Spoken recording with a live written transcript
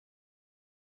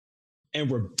And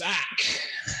we're back,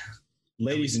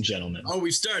 ladies and gentlemen. Oh,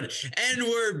 we've started, and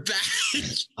we're back.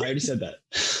 I already said that.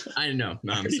 I know.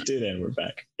 No, I already did, and we're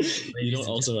back. You don't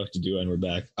also have to do, and we're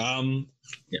back.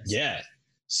 Yes. Yeah.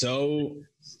 So,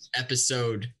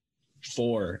 episode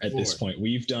 4 at this point.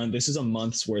 We've done. This is a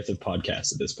month's worth of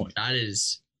podcasts at this point. That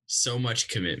is so much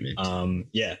commitment.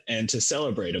 Yeah, and to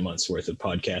celebrate a month's worth of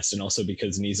podcasts, and also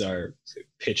because Nizar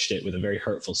pitched it with a very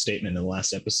hurtful statement in the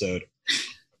last episode.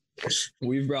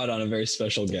 We've brought on a very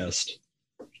special guest,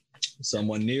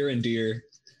 someone near and dear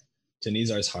to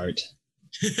Nizar's heart,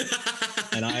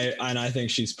 and I think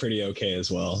she's pretty okay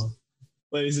as well.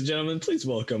 Ladies and gentlemen, please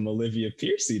welcome Olivia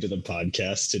Piercy to the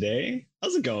podcast today.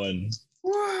 How's it going?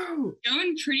 Whoa,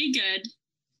 going pretty good.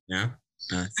 Yeah,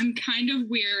 I'm kind of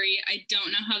weary. I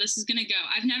don't know how this is gonna go.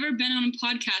 I've never been on a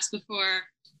podcast before.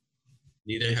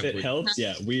 Neither if have it we. helps,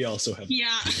 yeah, we also have.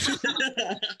 Yeah,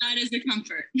 that is a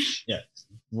comfort. Yeah.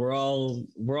 We're all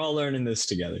learning this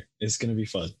together. It's gonna be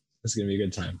fun. It's gonna be a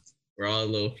good time. We're all a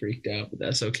little freaked out, but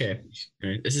that's okay. All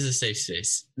right, this is a safe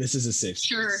space. This is a safe space.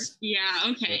 Sure.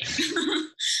 Yeah. Okay.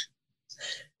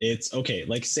 It's okay.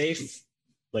 Like safe,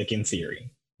 like in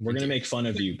theory. We're gonna make fun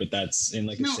of you, but that's in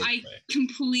like a safe way.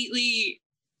 Completely.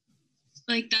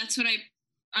 Like that's what I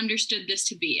understood this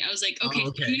to be. I was like, okay,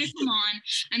 I'm gonna come on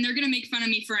and they're gonna make fun of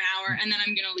me for an hour and then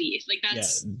I'm gonna leave. Like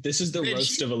that's this is the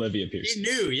roast of Olivia Pierce. She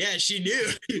knew, she knew.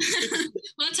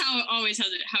 Well, that's how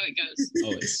it goes.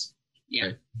 Always. Yeah.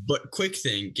 Right. But quick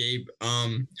thing, Gabe,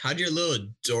 how'd your little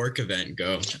dork event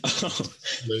go?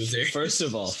 Loser. First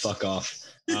of all, fuck off.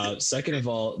 Second of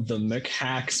all, the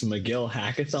McHacks McGill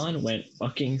hackathon went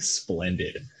fucking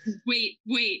splendid. Wait.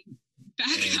 Back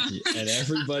up. And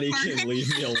everybody can leave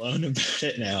me alone about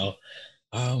it now.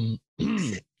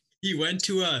 He went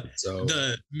to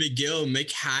the McGill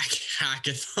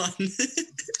hackathon.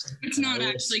 It's not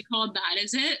actually called that,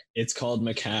 is it? It's called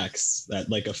McHacks. That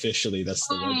like officially, that's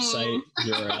the website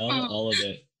URL, all of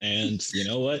it. And you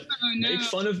know what? Make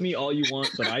fun of me all you want,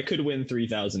 but I could win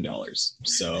 $3,000.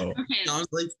 So sounds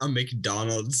like a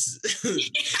McDonald's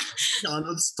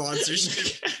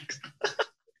sponsorship.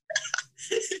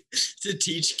 To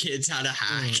teach kids how to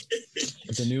hack.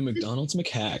 It's a new McDonald's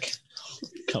McHack.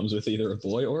 Comes with either a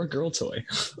boy or a girl toy.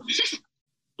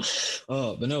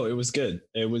 Oh, but no, it was good.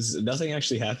 Nothing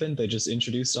actually happened. They just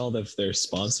introduced all of their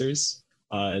sponsors.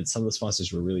 And some of the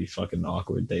sponsors were really fucking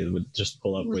awkward. They would just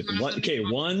pull up with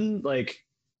one like,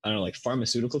 I don't know, like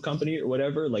pharmaceutical company or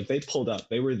whatever. Like they pulled up.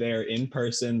 They were there in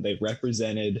person. They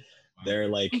represented their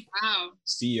like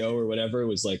CEO or whatever.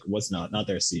 Was like, not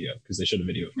their CEO because they should have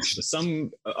videoed. But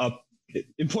some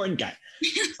important guy.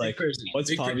 Like,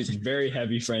 what's Bobby's very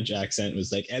heavy French accent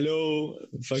was like, hello,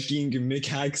 fucking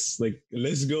McHacks, like,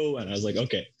 let's go. And I was like,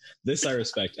 okay, this I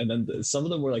respect. And then some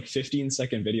of them were like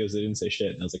 15-second videos. They didn't say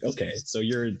shit. And I was like, okay, so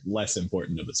you're less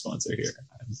important of a sponsor here.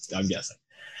 I'm guessing.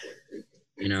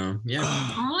 You know, yeah.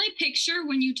 All I picture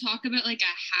when you talk about like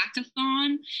a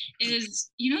hackathon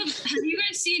is, you know, have you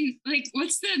guys seen like,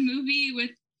 what's the movie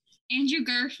with Andrew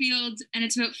Garfield and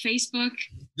it's about Facebook?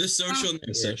 The social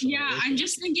network. Yeah, I'm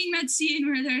just thinking that scene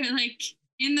where they're like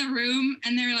in the room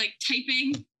and they're like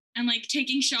typing and like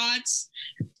taking shots,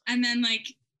 and then like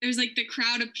there's like the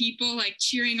crowd of people like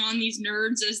cheering on these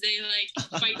nerds as they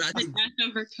like fight to death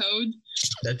over code.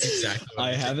 That's exactly what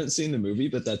I haven't seen the movie,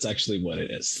 but that's actually what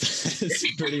it is.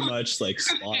 It's pretty much like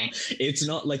It's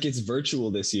not like it's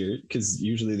virtual this year because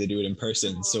usually they do it in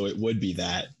person, so it would be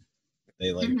that.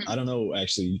 They like I don't know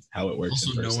actually how it works. Also,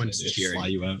 in person. No one's cheering. Fly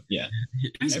you out. Yeah,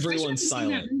 everyone's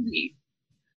silent.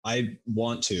 I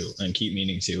want to and keep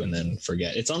meaning to, and then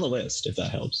forget. It's on the list if that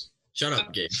helps. Shut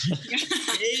up, Gabe.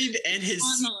 Gabe and his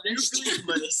list.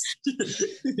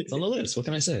 It's on the list. What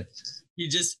can I say? He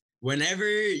just whenever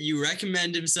you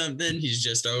recommend him something, he's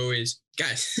just always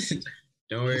guys.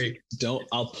 Don't worry.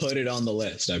 I'll put it on the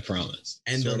list. I promise.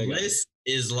 And the list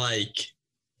is like.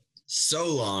 So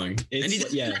long. And he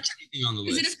doesn't anything on the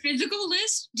list. Is it a physical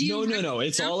list? No.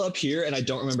 It's all up here, and I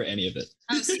don't remember any of it.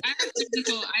 Oh, see, I have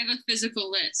a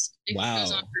physical list. It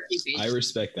goes on I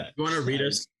respect that. You want to read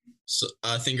us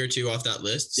a thing or two off that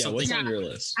list? Yeah, what's on your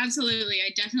list? Absolutely.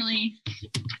 I definitely.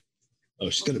 Oh,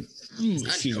 she's got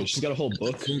she's got a whole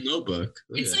book. Whole notebook.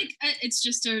 It's like it's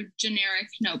just a generic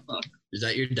notebook. Is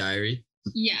that your diary?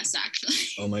 Yes, actually.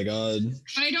 Oh my god.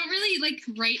 But I don't really like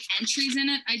write entries in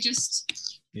it. I just.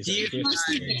 These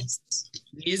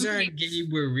are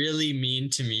Gabe were really mean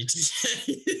to me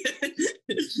today.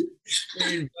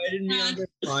 They invited me on the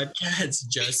podcast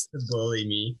just to bully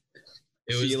me.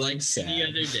 It was like sad. The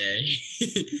other day.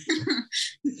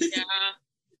 Yeah.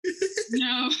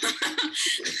 No.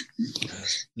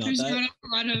 There's not a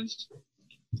lot of.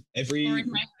 Every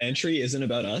entry isn't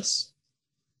about us.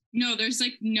 No, there's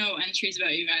like no entries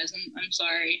about you guys. I'm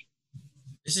sorry.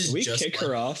 This is Can we just kick like,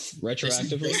 her off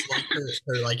retroactively? This is like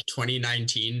her like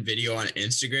 2019 video on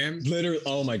Instagram. Literally,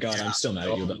 oh my god, Yeah. I'm still mad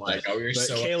at you Oh about my that. God, we were But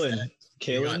so Kaylin, upset.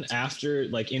 Kaylin, after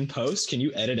like in post, can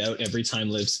you edit out every time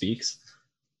Liv speaks?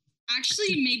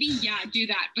 Actually, maybe, yeah, do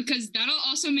that, because that'll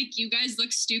also make you guys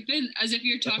look stupid as if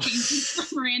you're talking to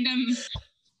some random.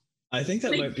 I think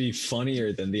that might be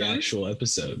funnier than the Huh? actual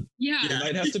episode. Yeah. We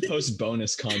might have to post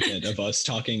bonus content of us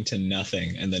talking to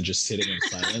nothing and then just sitting in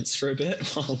silence for a bit.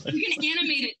 while You can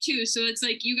animate it too, so it's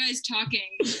like you guys talking.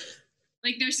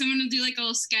 Like there's someone who'll do like a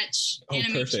little sketch Oh,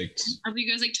 animation perfect. of you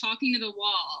guys like talking to the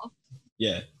wall.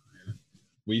 Yeah.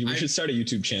 We should start a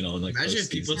YouTube channel and like Imagine post if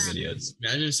people these videos.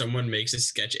 Imagine if someone makes a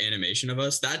sketch animation of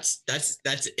us. That's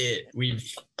it.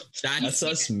 That's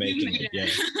us making it. Yeah.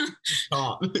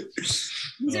 Top.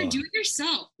 These are Oh. do it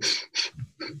yourself.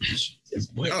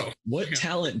 What Yeah.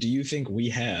 talent do you think we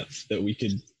have that we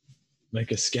could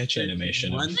make a sketch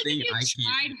animation? One Like thing if you I keep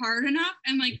tried hard enough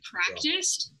and like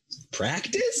practiced.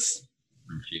 Practice?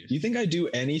 Do you think I do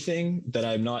anything that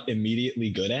I'm not immediately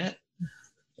good at?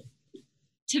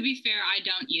 To be fair, I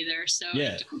don't either, so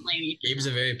Yeah. I don't blame you. Gabe's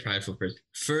a very prideful person.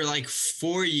 For like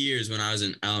 4 years when I was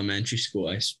in elementary school,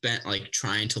 I spent like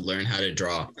trying to learn how to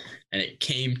draw, and it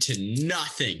came to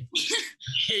nothing. I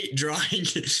hate drawing.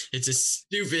 It's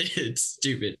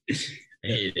stupid. I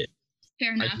hate it.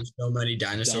 Fair I enough. do so many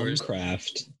dinosaurs.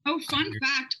 Dumbcraft. Oh, fun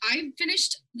fact! I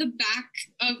finished the back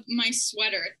of my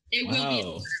sweater. It will be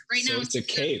Wow. right So now. it's a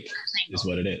cape, is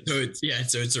what it is.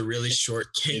 So it's a really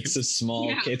short cape. It's a small,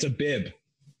 Yeah. it's a bib.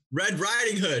 Red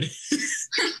Riding Hood.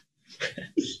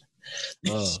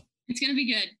 Oh, It's gonna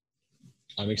be good.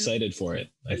 I'm excited for it,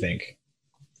 I think.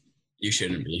 You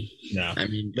shouldn't be. No. I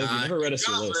mean, Liv, you never read us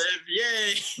your God, list. Liv,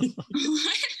 yay!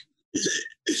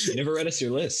 You never read us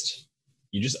your list.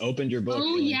 You just opened your book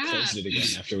Oh, and yeah. closed it again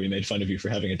after we made fun of you for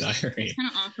having a diary. Kind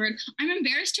of awkward. I'm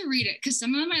embarrassed to read it because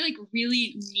some of them I like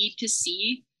really need to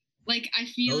see. Like I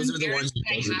feel Those are the embarrassed ones you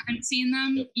that I posted. haven't seen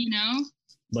them. Yep. You know.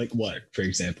 Like what, for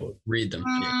example? Read them.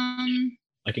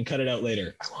 I can cut it out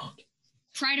later.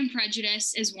 Pride and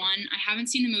Prejudice is one. I haven't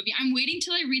seen the movie. I'm waiting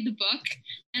till I read the book,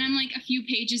 and I'm like a few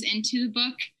pages into the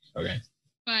book. Okay,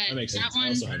 But that makes sense. I one,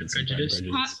 also haven't seen Pride and Prejudice.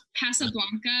 Prejudice.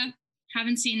 Casablanca,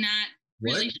 haven't seen that.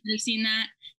 What? Really should have seen that.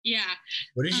 Yeah.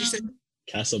 What did you say?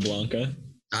 Casablanca.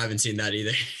 I haven't seen that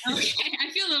either. Okay,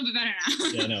 I feel a little bit better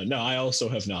now. Yeah, no, I also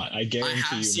have not. I guarantee I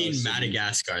have you seen most of these-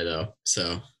 Madagascar though,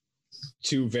 so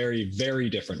Two very, very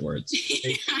different words.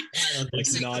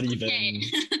 It's not even. Okay.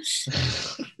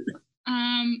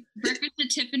 Breakfast at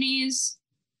Tiffany's.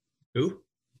 who?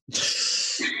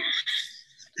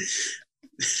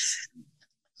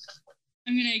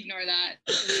 I'm gonna ignore that.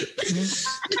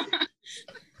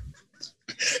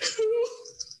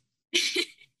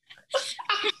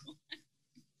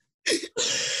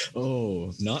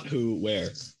 Oh, not who, where.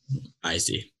 I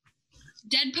see.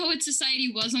 Dead Poet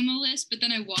Society was on the list, but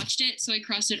then I watched it, so I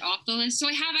crossed it off the list. So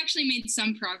I have actually made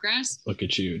some progress. Look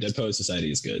at you. Dead Poet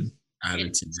Society is good. I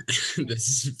haven't seen that.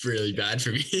 This is really bad for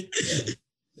me.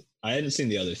 I hadn't seen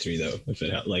the other three though. If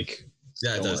it like,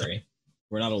 Yeah, it don't does. worry,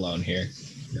 we're not alone here.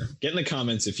 Yeah. Get in the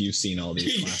comments if you've seen all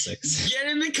these classics. Get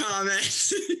in the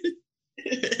comments.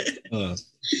 Uh,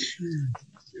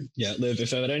 yeah, Liv.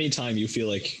 If at any time you feel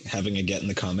like having a get in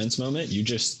the comments moment, you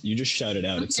just shout it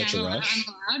out. It's such a I'm rush.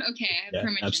 allowed? Okay, I have Yeah,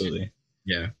 permission. absolutely.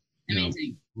 Yeah. No.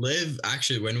 Amazing. Liv,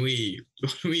 actually, when we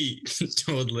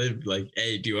told Liv, like,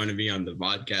 hey, do you want to be on the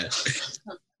podcast?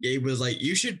 Gabe was like,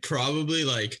 you should probably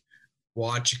like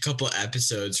watch a couple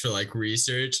episodes for like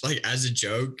research, like as a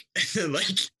joke. Like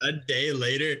a day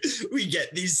later, we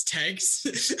get these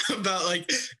texts about like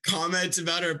comments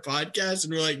about our podcast,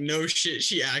 and we're like, no shit,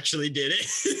 she actually did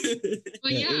it.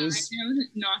 Well, Yeah, yeah, it I was- was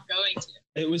not going to.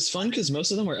 It was fun because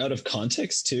most of them were out of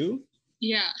context too.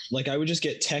 Yeah. Like I would just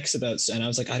get texts about, and I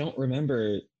was like, I don't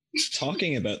remember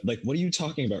talking about. Like, what are you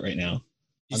talking about right now?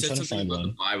 You I'm said trying to something find about one.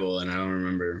 the Bible, and I don't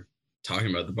remember talking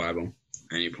about the Bible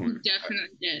at any You point.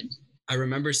 definitely did. I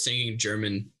remember singing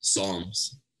German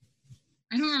psalms.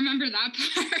 I don't remember that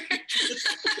part.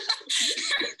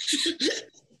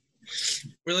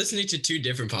 We're listening to two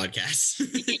different podcasts. I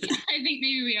think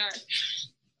maybe we are.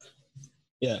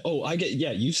 Yeah. Oh,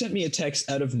 yeah. You sent me a text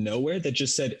out of nowhere that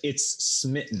just said it's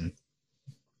smitten.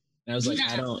 And I was like, Yeah.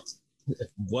 I don't.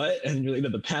 What? And you're like, no,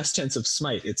 the past tense of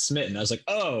smite. It's smitten. I was like,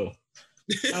 oh,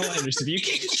 How I understand. You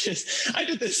can't just. I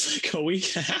did this like a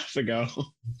week and a half ago.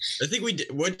 I think we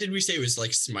did. What did we say? It was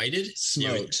like smited?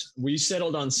 Smote. We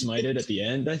settled on smited at the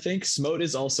end, I think. Smote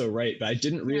is also right, but I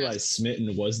didn't realize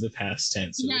smitten was the past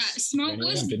tense. So Yeah, smote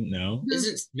was. Didn't know.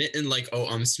 Isn't smitten like, oh,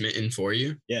 I'm smitten for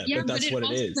you? Yeah, Yeah, but that's what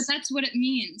it is. But that's what it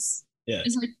means. Yeah.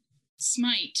 It's like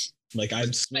smite. Like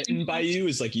I'm smitten by you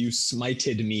is like you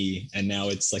smited me, and now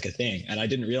it's like a thing. And I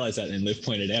didn't realize that, and Liv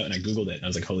pointed it out, and I googled it, and I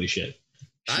was like, holy shit,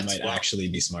 she might actually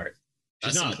be smart.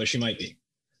 She's not, but she might be.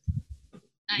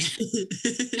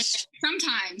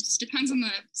 Sometimes depends on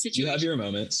the situation. You have your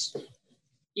moments.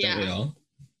 Yeah. Don't we all?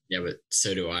 Yeah, but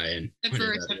so do I. And The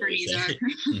first of Berniza.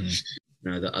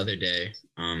 No, the other day,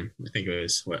 I think it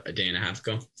was a day and a half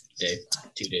ago.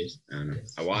 2 days. I don't know.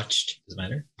 I watched Does it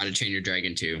matter? How to Train Your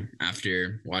Dragon 2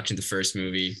 after watching the first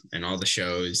movie and all the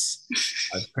shows.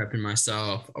 I was prepping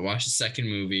myself. I watched the second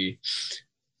movie.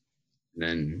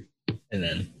 And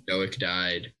then Stoic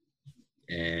died.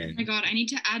 And Oh my god, I need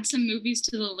to add some movies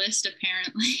to the list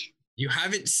apparently. you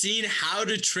haven't seen How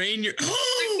to Train Your I've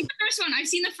seen the first one. I've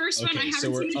seen the first one. I haven't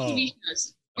seen the TV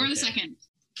shows. Or the second.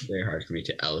 Very hard for me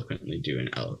to eloquently do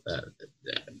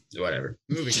whatever.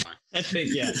 Moving on. I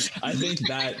think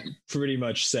that pretty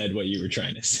much said what you were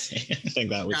trying to say. I think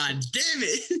that was. God damn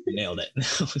it! Nailed it.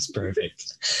 That was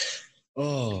perfect.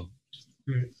 Oh.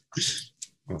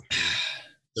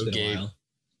 So Gabe,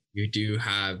 you do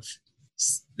have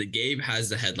Gabe has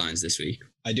the headlines this week.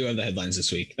 I do have the headlines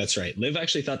this week. That's right. Liv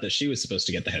actually thought that she was supposed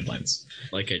to get the headlines.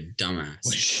 Like a dumbass.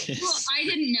 Well, I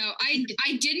didn't know. I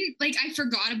didn't, like, I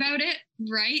forgot about it,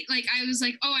 right? Like, I was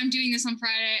like, oh, I'm doing this on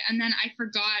Friday. And then I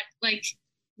forgot, like,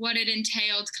 what it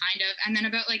entailed, kind of. And then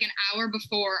about, like, an hour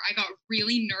before, I got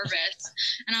really nervous.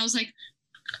 And I was like,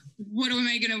 what am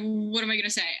I gonna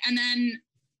say? And then,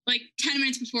 like, 10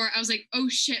 minutes before, I was like, oh,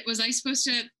 shit, was I supposed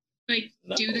to, like,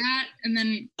 do that? And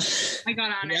then I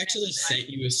got on we it. We actually sent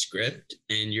you a script,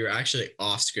 and you're actually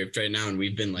off script right now, and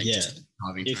we've been like, just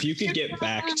having if you could get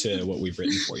back to what we've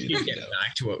written for you, get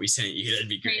back to what we sent you, that'd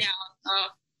be great.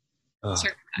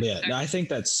 Yeah, I think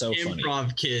that's so funny.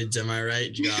 Improv kids, am I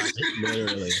right, Josh?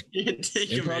 Literally,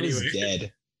 improv is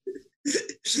dead.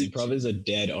 Improv is a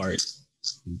dead art.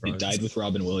 It died with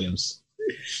Robin Williams.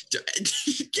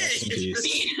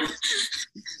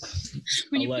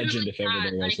 A legend, if ever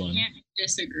there was one. I can't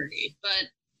disagree, but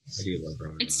I do love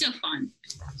Robin. It's still fun.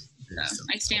 So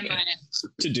I stand by it.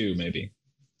 To do, maybe.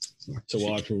 To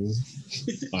watch.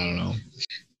 I don't know.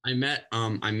 I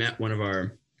met one of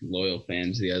our loyal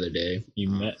fans the other day. You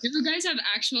met? Do you guys have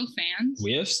actual fans?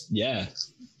 We have, yeah.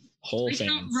 Whole like,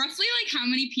 fans. Roughly, like, how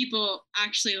many people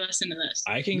actually listen to this?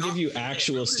 I can give you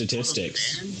actual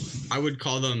statistics. I would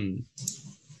call them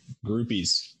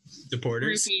groupies.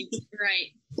 Supporters. Groupies,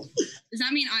 right. Does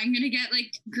that mean I'm going to get,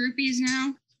 like, groupies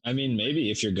now? I mean, maybe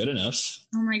if you're good enough.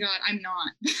 Oh my god, I'm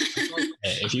not.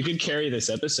 If you could carry this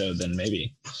episode, then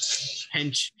maybe.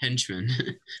 Henchmen.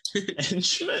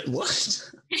 Henchmen?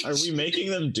 What? Are we making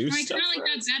them do stuff? I kind of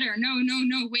like that better.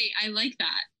 No. Wait, I like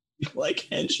that. You like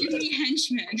henchmen? Give me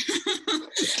henchmen.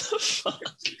 What the fuck?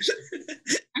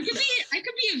 I could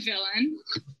be a villain.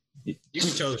 You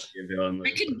could totally be a villain.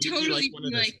 I could totally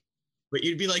be like. But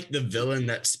you'd be like the villain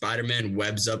that Spider-Man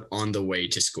webs up on the way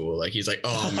to school. Like he's like,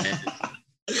 oh man.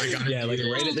 Like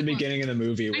right at the beginning of the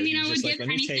movie. Where I mean, I would just give let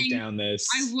me take down this.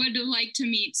 I would like to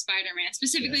meet Spider-Man,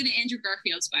 specifically the Andrew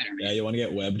Garfield Spider-Man. Yeah, you want to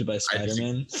get webbed by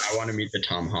Spider-Man? I want to meet the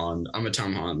Tom Holland. I'm a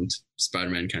Tom Holland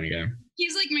Spider-Man kind of guy.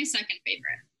 He's like my second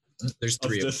favorite. There's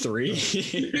three of the three.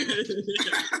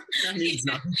 That means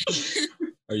nothing.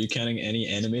 Are you counting any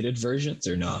animated versions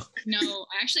or not? No,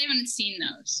 I actually haven't seen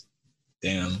those.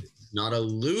 Damn. Not a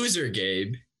loser,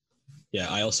 Gabe. Yeah,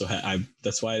 I also had.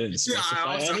 That's why I didn't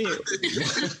specify any.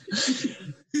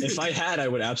 If I had, I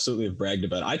would absolutely have bragged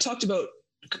about it. I talked about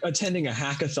attending a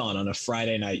hackathon on a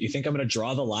Friday night. You think I'm going to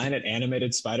draw the line at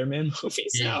animated Spider-Man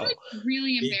movies? Yeah. No. Like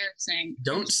really embarrassing.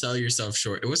 Don't sell yourself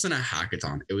short. It wasn't a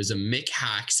hackathon. It was a Mick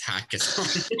Hacks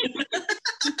hackathon.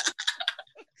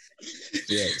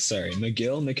 Yeah, sorry.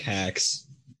 McGill McHacks.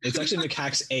 It's actually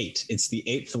McHacks 8. It's the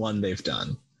 8th one they've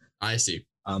done. I see.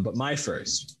 But my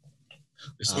first.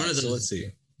 It's one of those. So let's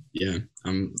see. Yeah.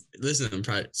 Listen, I'm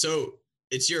proud. So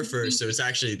it's your first. So it's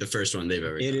actually the first one they've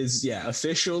ever done. It is, yeah.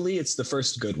 Officially, it's the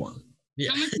first good one.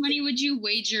 Yeah. How much money would you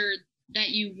wager that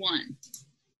you won?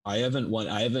 I haven't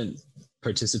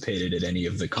participated in any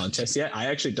of the contests yet. I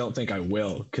actually don't think I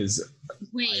will because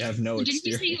I have no experience. Didn't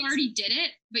you say you already did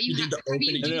it? But you did the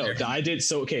opening. No. I did.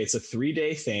 So, okay. It's a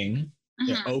 3-day thing.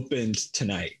 It opened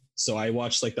tonight. So I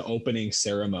watched like the opening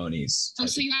ceremonies. Oh,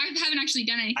 so you haven't actually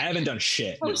done anything. I haven't done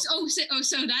shit. So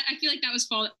that I feel like that was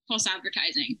false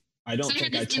advertising. I don't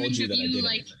think I told you that I did.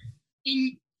 Like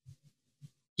in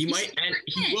He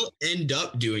will end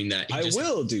up doing that. I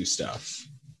will do stuff.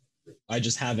 I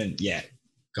just haven't yet.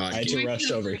 God, I had to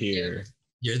rush over here.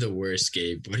 You're the worst,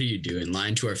 Gabe. What are you doing?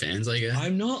 Lying to our fans like that?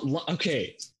 I'm not.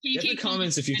 Okay. Get in the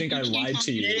comments if you think I lied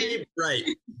to you. Gabe, right.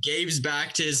 Gabe's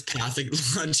back to his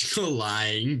pathological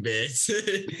lying bits.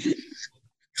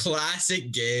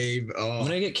 Classic Gabe. Oh. I'm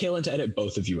gonna get Kaylin to edit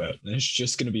both of you out. And it's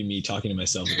just gonna be me talking to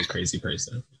myself like a crazy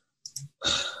person.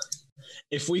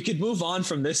 If we could move on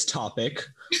from this topic.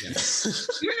 Yes.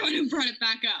 You're the one who brought it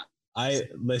back up. I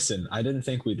didn't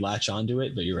think we'd latch onto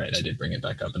it, but you're right. I did bring it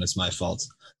back up and it's my fault.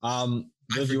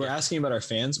 If you were asking about our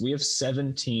fans, we have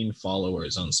 17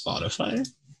 followers on Spotify.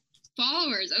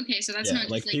 Followers. Okay. So that's not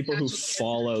like people who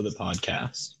follow the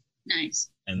podcast. Nice.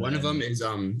 And one of them is,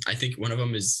 I think one of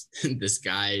them is this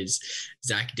guy's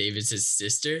Zach Davis's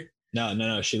sister.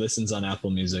 No. She listens on Apple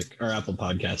Music or Apple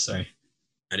Podcasts. Sorry.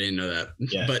 I didn't know that.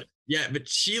 Yeah. But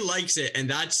she likes it. And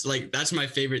that's my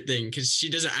favorite thing because she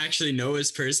doesn't actually know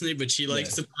us personally, but she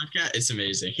likes the podcast. It's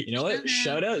amazing. You know what?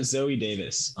 Shout out Zoe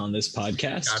Davis on this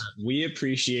podcast. We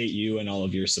appreciate you and all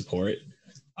of your support.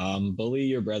 Bully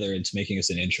your brother into making us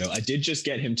an intro. I did just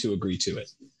get him to agree to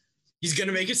it. He's going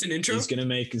to make us an intro? He's going to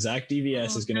make Zach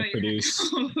DVS is going to produce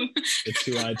the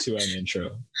 2i2m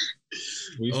intro.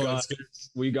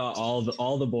 We got all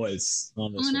the boys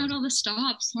on this. Pulling out all the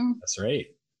stops, huh? That's right.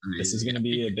 This is going to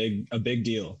be a big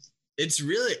deal. It's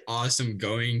really awesome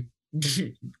going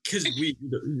because we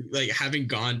like having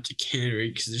gone to Canterbury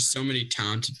because there's so many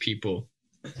talented people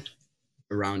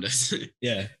around us.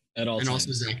 Yeah. At all and times.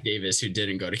 Also Zach Davis, who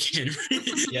didn't go to Canterbury.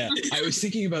 Yeah, I was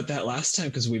thinking about that last time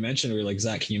because we mentioned, we were like,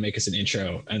 Zach, can you make us an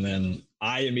intro? And then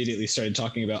I immediately started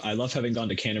talking about, I love having gone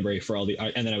to Canterbury for all the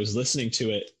art. And then I was listening to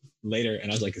it later and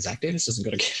I was like, Zach Davis doesn't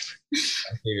go to Canterbury.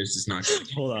 Zach Davis does not go to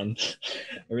Canterbury. Hold on.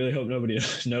 I really hope nobody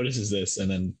notices this. And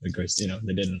then, of course, they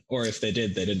didn't. Or if they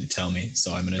did, they didn't tell me.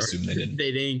 So I'm going to assume they didn't.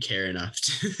 They didn't care enough.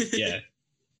 Yeah,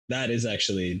 that is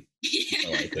actually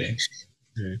likely.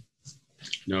 Yeah.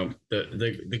 No,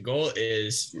 the goal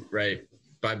is, right,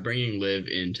 by bringing Liv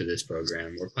into this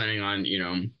program, we're planning on,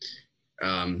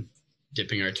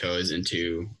 dipping our toes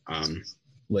into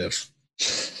Liv.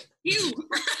 You.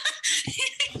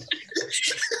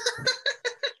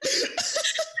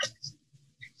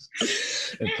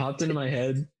 It popped into my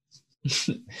head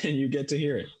and you get to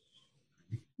hear it.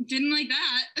 Didn't like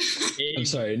that. I'm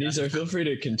sorry, Nizar, feel free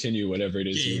to continue whatever it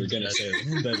is you were going to say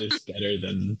that is better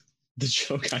than the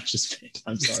joke I just made.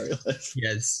 I'm sorry, Liv.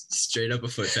 Yes, straight up a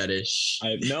foot fetish.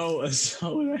 No,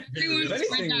 so if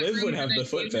anything, Liv would have the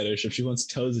foot fetish if she wants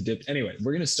toes dipped. Anyway,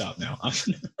 we're gonna stop now.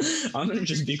 I'm gonna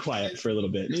just be quiet for a little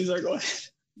bit. Nizar, go ahead.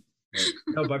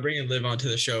 No, by bringing Liv onto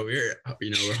the show, we're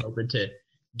hoping to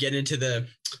get into the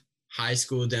high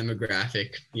school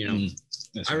demographic.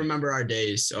 I remember our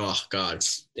days. Oh God,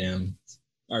 damn,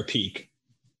 our peak.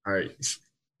 All right.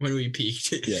 When we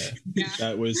peaked. Yeah.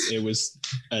 It was,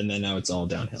 and then now it's all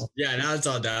downhill. Yeah, now it's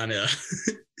all downhill.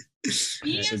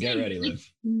 So get ready, Liv.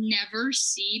 Never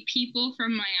see people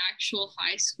from my actual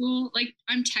high school. Like,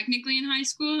 I'm technically in high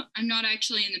school. I'm not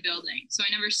actually in the building. So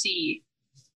I never see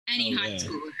any high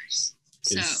schoolers.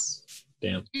 So,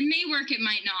 damn. It may work, it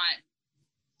might not.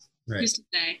 Right.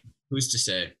 Who's to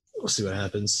say? We'll see what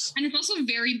happens. And it's also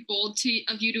very bold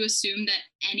of you to assume that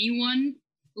anyone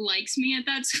likes me at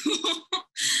that school.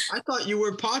 I thought you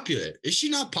were popular. Is she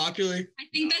not popular? I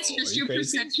think that's just your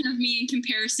perception of me in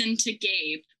comparison to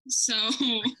Gabe. So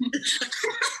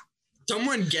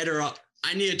someone get her up.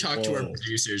 I need to talk to our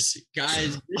producers.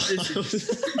 Guys,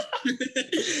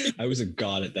 I was a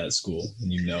god at that school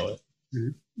and you know it.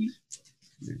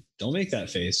 Mm-hmm. Don't make that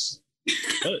face.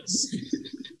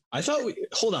 I thought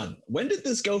hold on. When did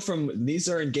this go from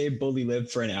Nizar and Gabe bully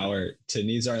Liv for an hour to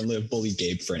Nizar and Liv bully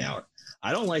Gabe for an hour?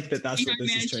 I don't like that. That's what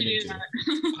this is turned into.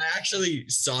 I actually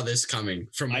saw this coming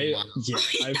from a while. Yeah,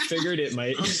 I figured it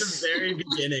might. From the very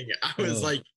beginning, I was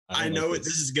like, I know what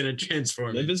this is going to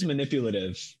transform. Liv is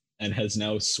manipulative and has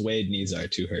now swayed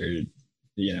Nizar to her,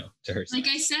 to her side. Like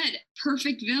I said,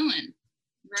 perfect villain,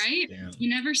 right? Damn. You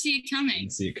never see it coming.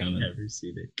 Never see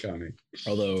it coming.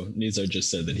 Although Nizar just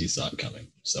said that he saw it coming,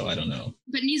 so I don't know.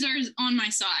 But Nizar is on my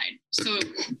side, so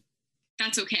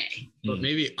that's okay. But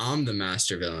maybe I'm the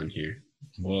master villain here.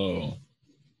 Whoa.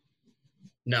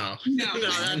 No.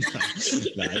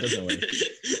 That doesn't work.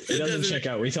 It doesn't check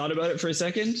out. We thought about it for a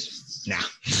second. Nah.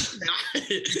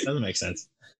 Doesn't make sense.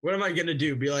 What am I going to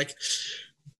do? Be like,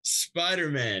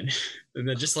 Spider-Man. And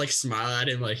then just like smile at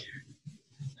him like.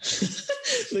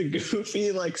 The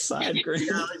goofy like side grin.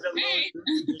 Yeah,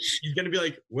 he's going to be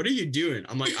like, what are you doing?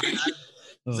 I'm like,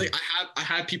 It's like I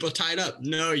have people tied up.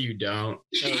 No, you don't.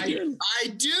 I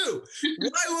do.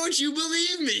 Why won't you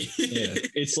believe me? Yeah,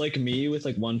 it's like me with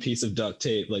like one piece of duct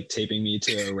tape, like taping me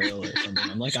to a rail or something.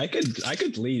 I'm like, I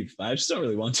could leave. I just don't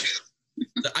really want to.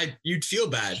 You'd feel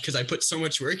bad because I put so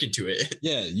much work into it.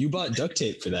 Yeah, you bought duct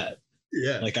tape for that.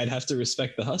 Yeah. Like I'd have to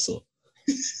respect the hustle.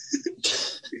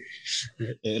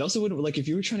 It also would, like, if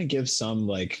you were trying to give some,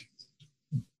 like,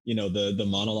 you know, the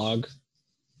monologue,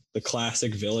 the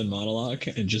classic villain monologue,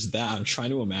 and just that, I'm trying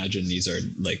to imagine these are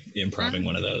like improving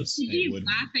one of those. He'd be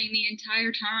laughing the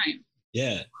entire time.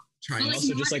 Yeah. But like,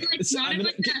 also just like not in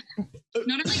like a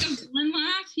villain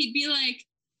laugh. He'd be like,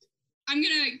 "I'm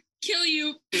gonna kill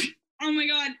you." Oh my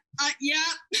god. Yeah.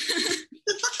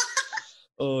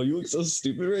 Oh, you look so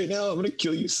stupid right now. I'm gonna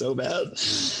kill you so bad.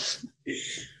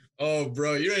 Oh,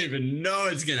 bro, you don't even know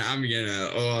I'm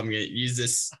gonna use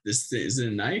this. Is it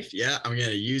a knife? Yeah, I'm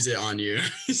gonna use it on you.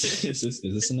 Is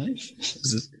this a knife?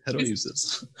 How do I use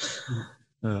this?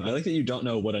 I like that you don't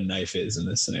know what a knife is in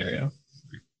this scenario.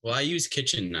 Well, I use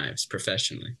kitchen knives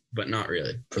professionally, but not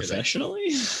really.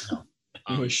 Professionally? No.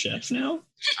 You a chef now?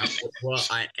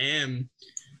 I am.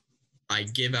 I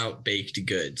give out baked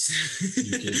goods.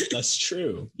 That's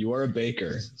true. You are a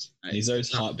baker. These are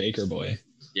hot baker boy.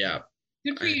 Yeah.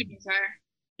 Good for you, sir.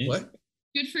 What?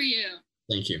 Good for you.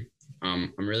 Thank you.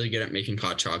 I'm really good at making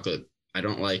hot chocolate. I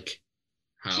don't like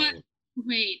how.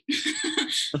 Wait.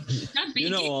 You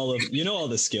know all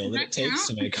the skill that it takes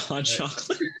to make hot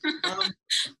chocolate.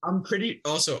 I'm pretty.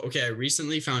 Also, okay. I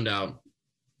recently found out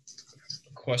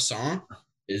croissant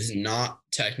is not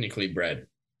technically bread.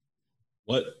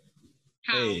 What?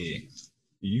 How? Hey,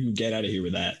 you get out of here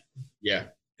with that. Yeah.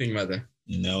 Think about that.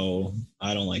 No,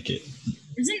 I don't like it.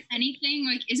 Isn't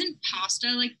pasta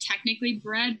like technically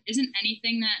bread? Isn't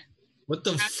anything that what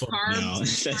the fuck? No,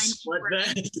 that's what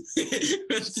that?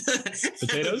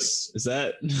 Potatoes? Is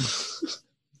that?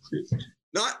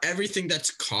 Not everything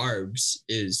that's carbs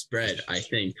is bread. I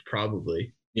think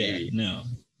probably. Yeah. Maybe. No.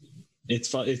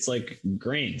 It's like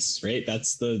grains, right?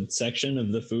 That's the section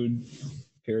of the food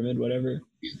pyramid, whatever.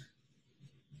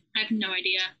 I have no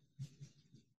idea.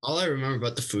 All I remember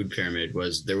about the food pyramid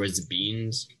was there was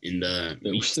beans in the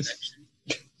meat section.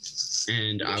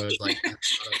 And I was like, okay.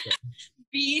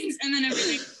 Beans and then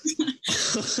everything.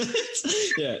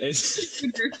 Yeah, it's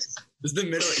the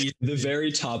Middle East. The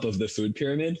very top of the food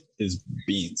pyramid is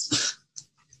beans.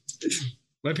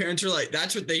 My parents were like,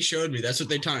 that's what they showed me. That's what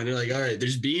they taught me. They're like, all right,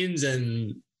 there's beans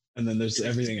and then there's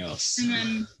everything else. And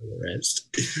then the rest.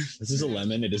 This is a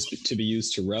lemon. It is to be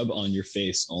used to rub on your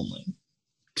face only.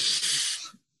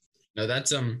 No,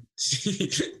 that's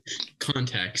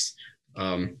context.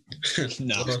 No.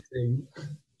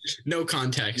 No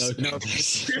context. No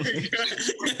context.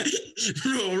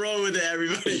 roll with it,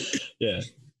 everybody. Yeah.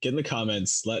 Get in the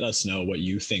comments. Let us know what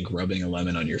you think rubbing a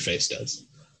lemon on your face does.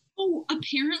 Oh,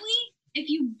 apparently, if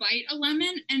you bite a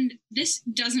lemon, and this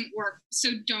doesn't work,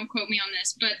 so don't quote me on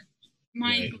this, but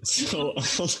so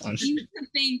hold on. You used to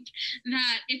think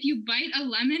that if you bite a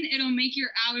lemon, it'll make your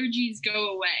allergies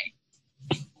go away.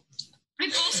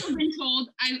 I've also been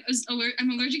told I'm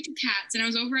allergic to cats, and I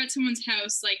was over at someone's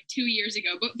house like 2 years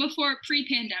ago, but before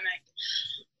pre-pandemic.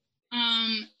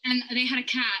 And they had a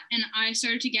cat, and I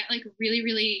started to get like really,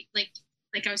 really like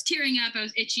I was tearing up, I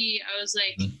was itchy, I was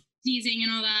like sneezing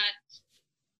and all that.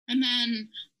 And then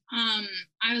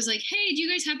I was like, hey, do you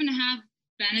guys happen to have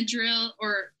Benadryl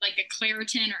or like a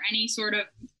Claritin or any sort of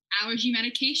allergy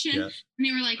medication? Yeah. And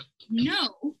they were like,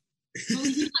 no, but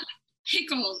we do have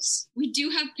pickles. We do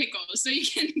have pickles. So you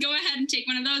can go ahead and take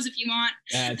one of those if you want.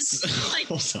 That's like,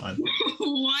 hold on.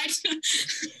 What?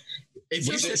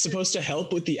 Was it supposed to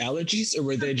help with the allergies, or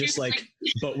were they just like,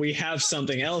 but we have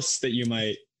something else that you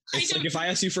might? It's like if I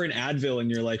ask you for an Advil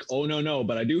and you're like, oh no,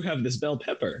 but I do have this bell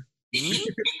pepper. Say.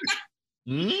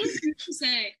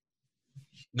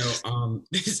 No,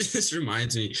 this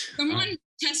reminds me. Someone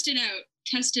test it out.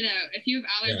 If you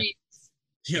have allergies.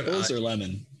 Yeah. Pickles or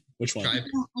lemon? Which one?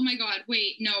 Oh my god,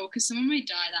 wait, no, because someone might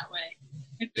die that way.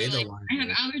 If they're like, I have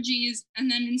allergies,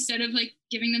 and then instead of like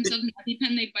giving themselves an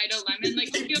EpiPen, they bite a lemon. Like,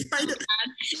 I feel so bad.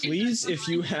 Please, if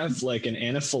you have like an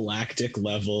anaphylactic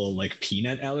level like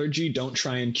peanut allergy, don't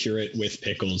try and cure it with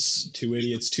pickles. 2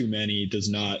 idiots too many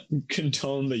does not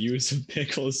condone the use of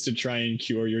pickles to try and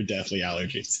cure your deathly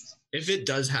allergies. If it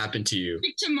does happen to you,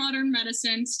 stick to modern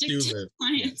medicine. Stick to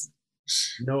science.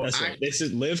 No, that's right. This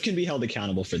is Liv can be held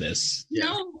accountable for this. Yeah.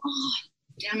 No,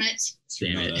 damn it.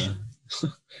 Damn it.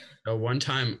 So one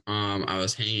time, I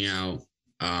was hanging out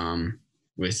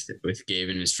with Gabe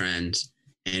and his friends,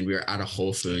 and we were out of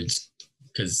Whole Foods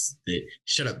because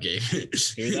shut up, Gabe.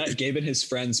 Hear that? Gabe and his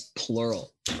friends,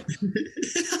 plural.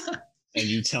 and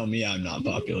you tell me I'm not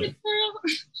popular.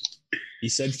 He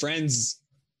said friends.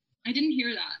 I didn't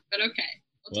hear that, but okay.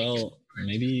 Well,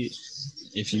 maybe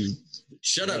if you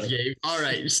shut up, Gabe. All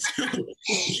right. So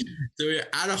we're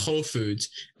at a Whole Foods,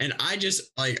 and I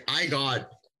got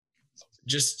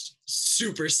just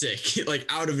super sick, like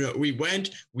out of nowhere.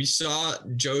 We saw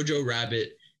Jojo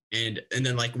Rabbit, and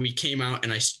then like we came out,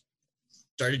 and I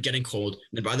started getting cold.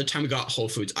 And by the time we got Whole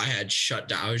Foods, I had shut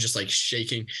down. I was just like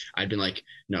shaking. I'd been like,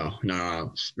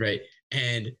 no, right.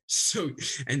 And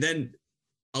then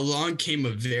along came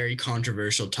a very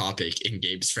controversial topic in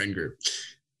Gabe's friend group.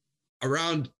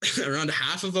 Around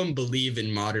half of them believe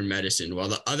in modern medicine, while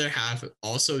the other half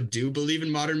also do believe in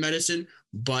modern medicine,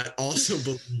 but also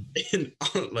believe in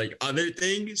like other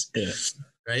things. Yeah.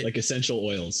 Right. Like essential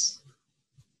oils,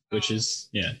 which is,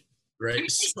 yeah. Right. I mean, they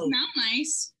smell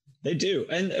nice. They do.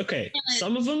 And okay,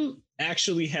 some of them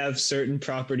actually have certain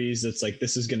properties that's like,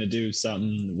 this is going to do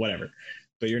something, whatever.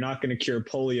 But you're not going to cure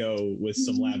polio with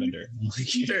some lavender.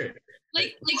 Sure.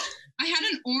 Like I had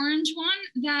an orange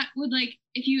one that would like,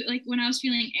 if you like, when I was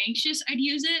feeling anxious, I'd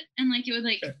use it and like it would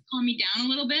like calm me down a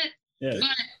little bit. Yeah.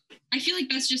 But I feel like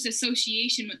that's just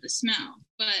association with the smell.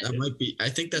 But that might be. I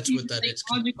think that's what that is.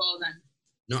 Logical then.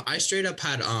 No, I straight up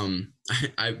had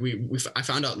I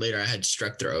found out later I had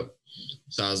strep throat,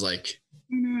 so I was like,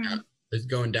 yeah, it's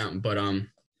going down. But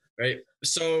right.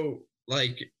 So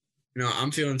like,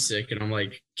 I'm feeling sick, and I'm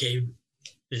like, Gabe,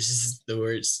 this is the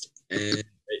worst. And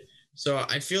so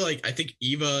I think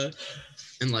Eva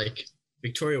and like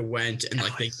Victoria went and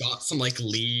like they got some like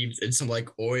leaves and some like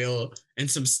oil and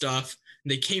some stuff.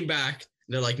 And they came back.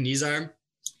 And they're like, Nizar,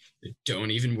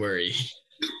 don't even worry.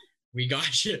 We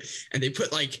got you. And they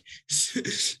put like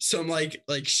some like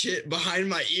shit behind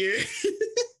my ear.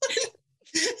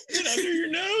 And under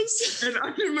your nose. And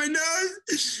under my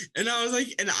nose. And I was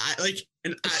like, and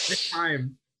at the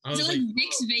time, I was like,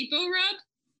 Vicks Vapor Rub?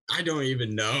 I don't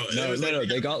even know. No.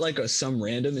 They got like some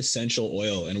random essential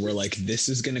oil, and we're like, this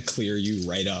is gonna clear you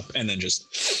right up, and then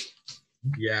just.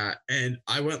 Yeah, and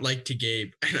I went like to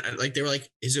Gabe, and like they were like,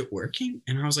 "Is it working?"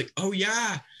 And I was like, "Oh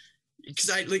yeah," because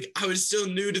I was still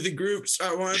new to the group, so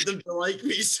I wanted them to like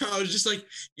me. So I was just like,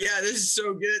 "Yeah, this is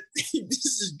so good. This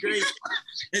is great."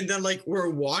 And then like we're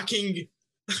walking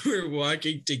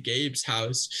to Gabe's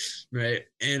house, right?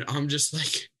 And I'm just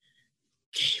like,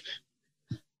 Gabe,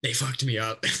 they fucked me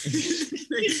up.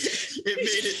 It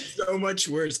made it so much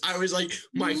worse. I was like,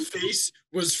 my face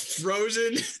was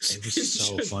frozen. It was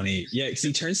so funny. Yeah, because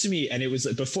he turns to me, and it was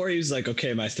before he was like,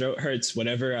 okay, my throat hurts,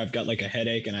 whatever. I've got like a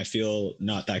headache and I feel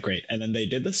not that great. And then they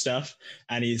did the stuff,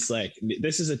 and he's like,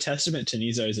 this is a testament to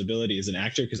Nizar's ability as an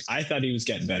actor, because I thought he was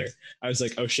getting better. I was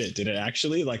like, oh shit, did it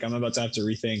actually? Like, I'm about to have to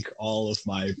rethink all of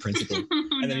my principles.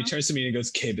 And then he turns to me and he goes,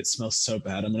 Gabe, it smells so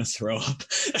bad. I'm going to throw up.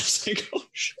 I was like, oh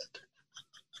shit.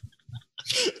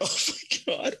 Oh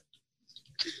my God.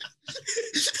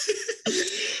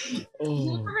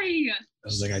 Oh, Why? I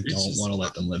was like, I don't want to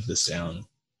let them live this down.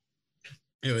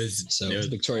 It was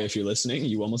Victoria, if you're listening,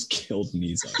 you almost killed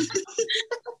Nizar.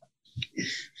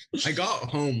 I got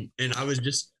home and I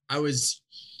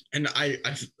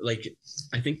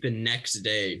think the next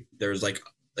day there was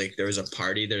there was a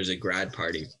party, there was a grad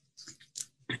party,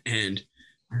 and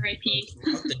R.I.P.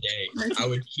 throughout the day I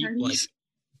would keep like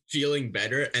feeling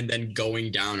better and then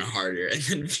going down harder, and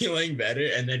then feeling better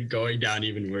and then going down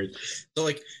even worse. So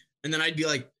like, and then I'd be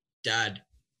like, Dad,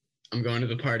 I'm going to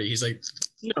the party. He's like,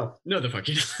 no, the fuck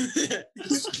you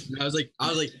don't. I was like,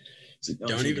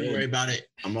 don't even worry about it.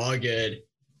 I'm all good.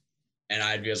 And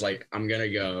I'd be like, I'm gonna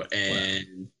go,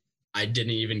 and I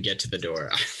didn't even get to the door.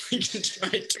 I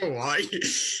tried to walk,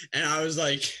 and I was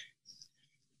like,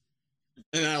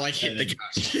 and I like hit the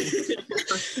couch.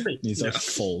 These are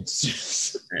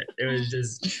folds. It was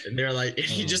just, and they're like,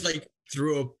 he just like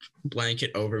threw a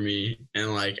blanket over me,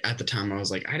 and like at the time I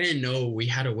was like, I didn't know we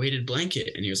had a weighted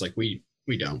blanket, and he was like, we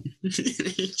don't.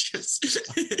 He just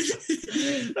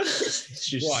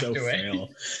she's so away. Frail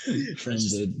from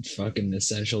the fucking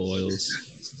essential oils.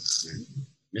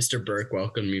 Mr. Burke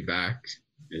welcomed me back.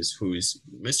 Who's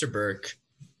Mr. Burke?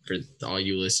 For all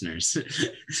you listeners,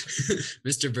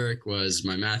 Mr. Burke was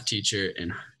my math teacher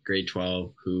in grade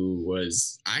 12, who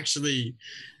was actually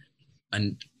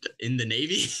in the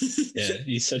Navy. Yeah,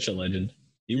 he's such a legend.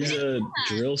 He was a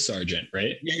drill sergeant,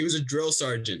 right? Yeah, he was a drill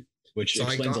sergeant, which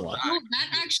explains a lot. Oh,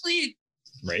 that actually,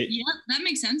 right? Yeah, that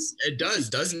makes sense. It does,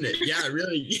 doesn't it? Yeah, it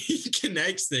really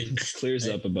connects things. Clears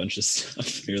up a bunch of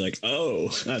stuff. You're like, oh,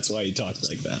 that's why he talked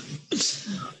like that.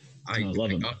 I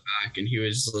love him. got back and he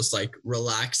was just like,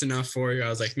 relax enough for you. I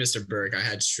was like, Mr. Burke, I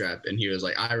had strep. And he was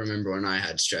like, I remember when I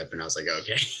had strep. And I was like,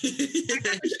 okay. I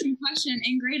had a concussion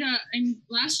in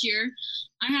last year.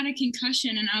 I had a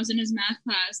concussion and I was in his math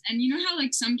class. And you know how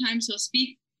like sometimes he'll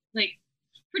speak like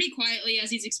pretty quietly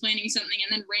as he's explaining something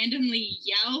and then randomly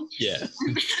yell? Yeah.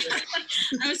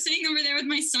 I was sitting over there with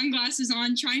my sunglasses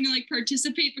on trying to like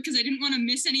participate because I didn't want to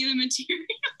miss any of the material.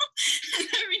 And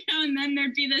every now and then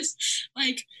there'd be this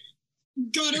like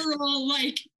guttural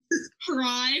like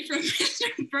cry from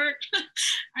Mr. Burke.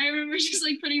 I remember just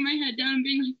like putting my head down and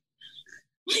being like,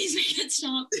 please make it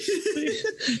stop.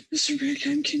 Mr. Burke,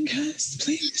 I'm concussed,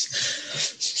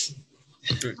 please.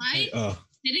 I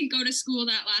didn't go to school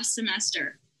that last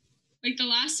semester. Like the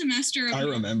last semester of I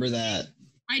remember that.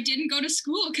 I didn't go to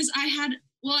school because I had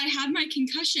my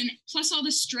concussion plus all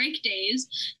the strike days,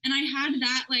 and I had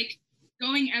that like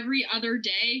going every other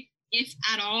day, if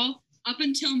at all, up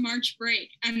until March break,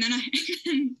 and then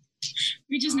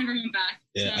we just never went back.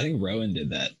 Yeah, so. I think Rowan did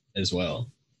that as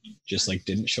well. Just like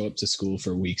didn't show up to school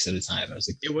for weeks at a time. I was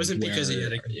like, it wasn't because he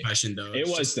had a concussion though. It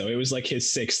was though. It was like his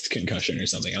 6th concussion or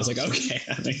something. I was like, okay,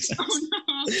 that makes sense. Oh no.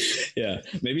 Yeah,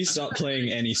 maybe stop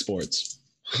playing any sports.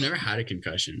 I've never had a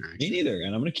concussion, actually. Me neither,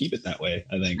 and I'm gonna keep it that way,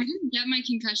 I think. I didn't get my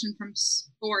concussion from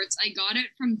sports. I got it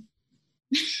from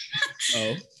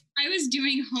Oh. I was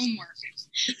doing homework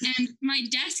and my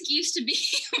desk used to be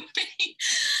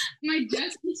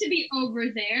over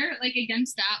there, like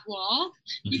against that wall.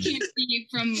 You can't see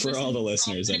from For all the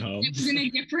listeners at home. It was in a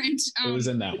different it was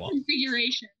in that wall.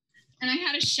 configuration. And I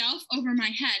had a shelf over my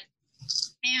head.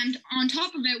 And on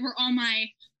top of it were all my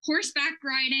horseback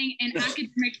riding and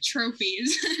academic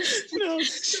trophies. No.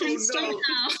 And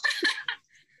somehow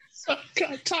Oh,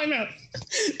 God, time out. Time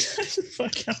the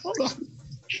fuck out. Hold on.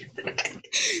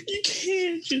 You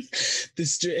can't just.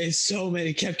 This is so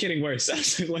many. Kept getting worse. I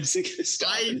was like, when's it gonna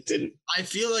stop? It didn't. I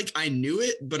feel like I knew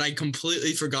it, but I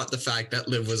completely forgot the fact that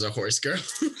Liv was a horse girl.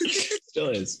 Still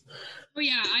is. Oh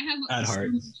yeah, I have At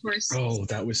heart. horses. Oh,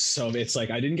 that was so. It's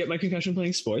like I didn't get my concussion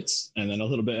playing sports, and then a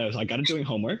little bit. I got it doing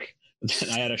homework.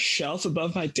 Then I had a shelf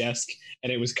above my desk,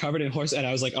 and it was covered in horse. And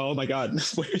I was like, oh my God,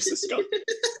 where is this going?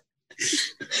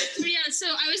 But yeah, so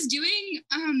I was doing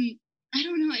I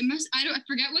don't know. I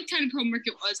forget what kind of homework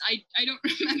it was. I don't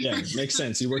remember. Yeah, makes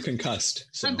sense. You were concussed.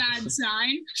 So. A bad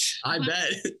sign. I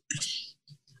bet.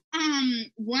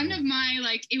 One of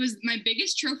my it was my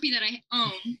biggest trophy that I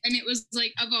own, and it was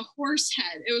like of a horse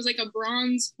head. It was like a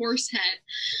bronze horse head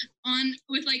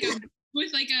with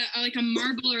a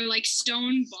marble or like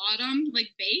stone bottom like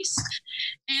base,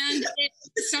 and it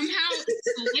somehow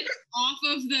slipped off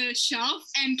of the shelf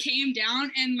and came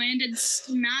down and landed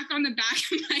smack on the back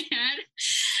of my head,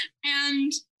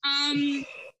 and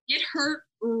it hurt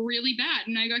really bad,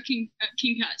 and I got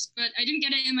concussed, but I didn't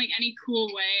get it in like any cool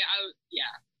way.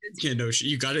 Yeah, no,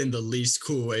 you got it in the least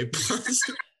cool way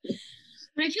possible.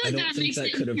 But I feel like that makes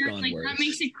it that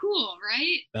makes it cool,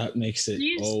 right? That makes it.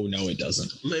 Oh no, it doesn't.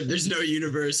 Liv, there's no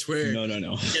universe where no.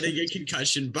 Getting a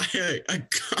concussion by a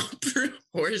copper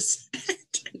horse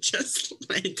just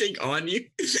landing on you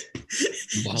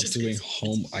while doing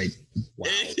home. Wow.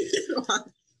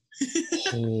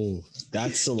 Oh,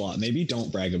 that's a lot. Maybe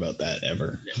don't brag about that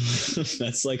ever.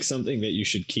 That's like something that you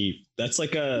should keep. That's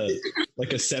like a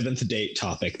 7th date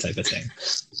topic type of thing.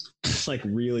 Like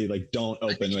really, like don't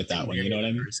open with that one. You know what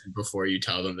I mean? Before you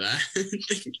tell them that.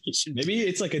 Maybe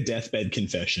it's like a deathbed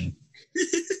confession.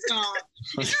 Oh,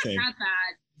 it's not that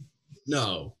bad.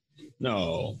 No.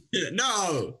 No.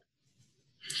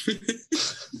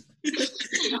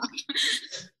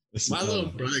 My little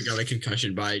brother got a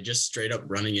concussion by just straight up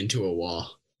running into a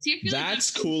wall. See, that's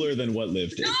cooler than what Liv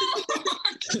did. No!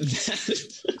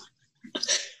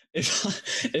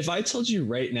 If I told you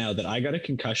right now that I got a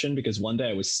concussion because one day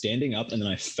I was standing up and then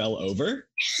I fell over,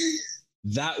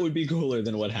 that would be cooler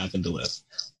than what happened to Liv.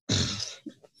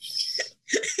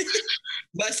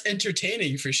 Less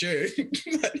entertaining for sure.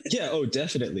 Yeah, oh,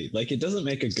 definitely. Like it doesn't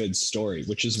make a good story,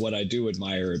 which is what I do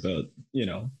admire about,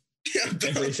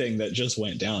 everything that just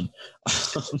went down.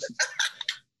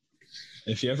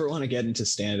 If you ever want to get into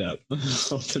stand-up,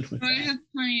 open with I have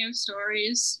plenty of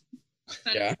stories.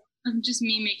 But yeah. I'm just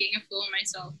me making a fool of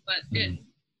myself, but it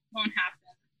won't happen.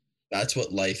 That's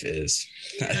what life is.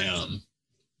 Damn.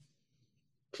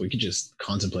 If we could just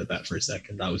contemplate that for a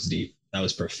second. That was deep. That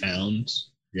was profound.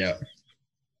 Yeah.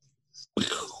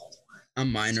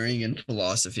 I'm minoring in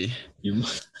philosophy.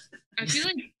 I feel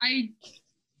like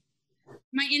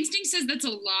my instinct says that's a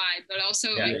lie, but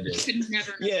also I could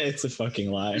never know. Yeah, it's a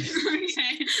fucking lie.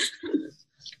 Okay.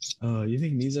 Oh, you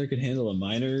think Nizar could handle a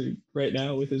minor right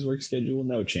now with his work schedule?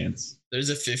 No chance. There's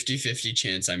a 50-50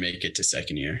 chance I make it to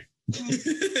second year.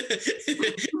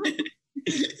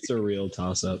 It's a real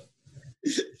toss-up.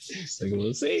 It's like,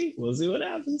 we'll see what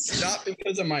happens. Not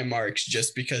because of my marks,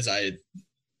 just because I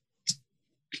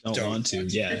don't want to.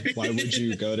 Yeah. Why would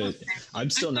you go to? I'm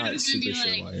still not super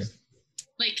sure why.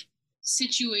 Like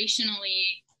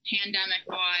situationally, pandemic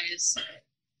wise,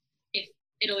 if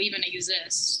it'll even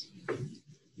exist.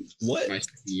 What? My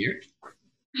second year?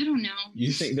 I don't know.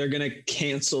 You think they're gonna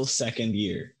cancel second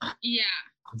year? Yeah.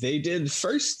 They did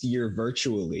first year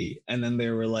virtually, and then they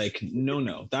were like,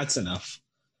 no, that's enough.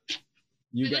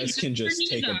 You They're guys like, can "Good just for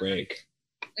take a neither." break.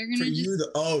 They're For gonna just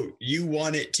you, you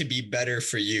want it to be better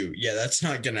for you. Yeah, that's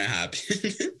not gonna happen.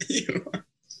 it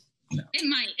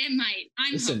might.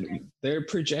 I'm Listen, hoping. they're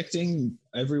projecting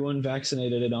everyone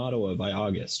vaccinated in Ottawa by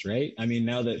August, right? I mean,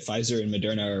 now that Pfizer and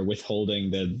Moderna are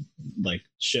withholding the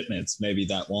shipments, maybe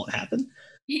that won't happen.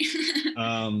 But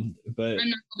I'm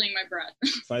not holding my breath.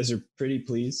 Pfizer, pretty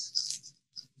please.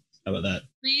 How about that?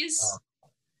 Please.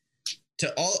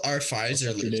 To all our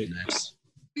Pfizer Suck your dick. listeners,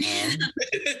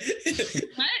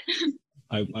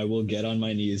 What? I will get on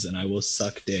my knees and I will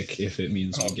suck dick if it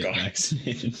means we Oh, get God.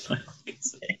 vaccinated by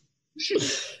August.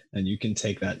 And you can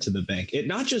take that to the bank. It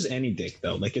not just any dick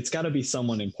though. Like it's got to be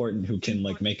someone important who can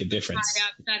make a difference.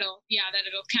 That'll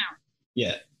count.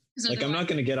 Yeah. 'Cause Like I'm not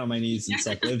gonna get on my knees and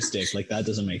suck Liv's dick. Like that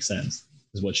doesn't make sense.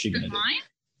 Is what she gonna do? Mine?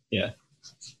 Yeah.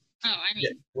 Oh, I mean,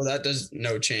 yeah, well, that does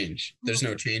no change. There's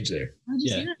no change there. how'd you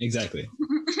say Yeah. that? Exactly.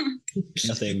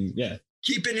 Nothing. Yeah.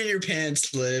 Keep it in your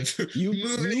pants, Liv. You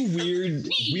Moving. weird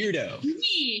Me. weirdo.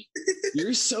 Me.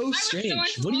 You're so I was strange. the one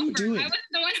who What are you offered. doing? I was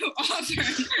the one who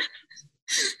offered.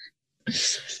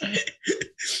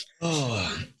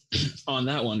 Oh, on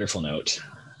that wonderful note.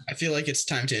 I feel like it's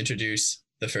time to introduce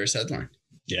the first headline.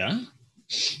 Yeah.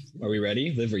 Are we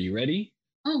ready? Liv, are you ready?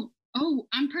 Oh,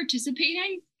 I'm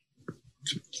participating.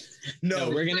 No,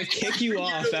 we're gonna kick you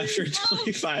off after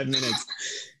 25 minutes.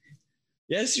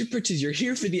 Yes, you're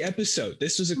here for the episode.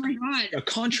 This was Oh my god, a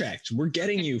contract. We're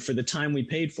getting you for the time we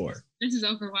paid for. this is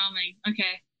overwhelming.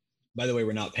 Okay, By the way,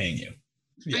 we're not paying you.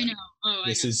 I know. Oh,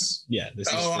 This is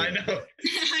Oh, free. I know.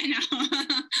 I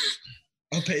know.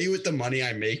 I'll pay you with the money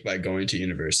I make by going to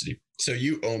university. So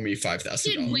you owe me $5,000.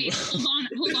 Dude, wait, hold on.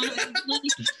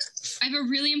 I have a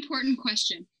really important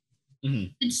question.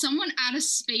 Mhm. Did someone add a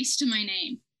space to my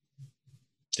name?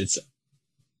 It's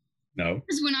No.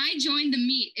 Because when I joined the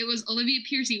meet, it was Olivia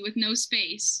Piercy with no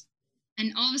space,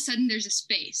 and all of a sudden there's a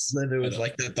space. Liv, it was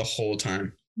like that the whole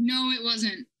time. No, it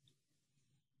wasn't.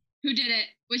 Who did it?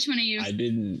 Which one of you? I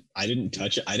didn't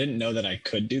touch it. I didn't know that I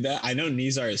could do that. I know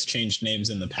Nizar has changed names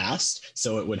in the past,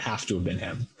 so it would have to have been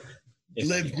him. If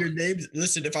Liv, anyone. your name.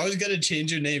 Listen, if I was gonna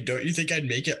change your name, don't you think I'd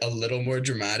make it a little more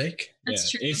dramatic?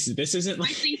 That's true. This isn't I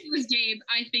like think it was Gabe.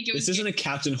 I think it was. this isn't a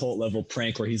Captain Holt level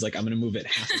prank where he's like, I'm gonna move it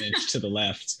half an inch to the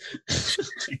left.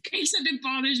 Gabe. Except it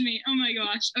bothers me. Oh my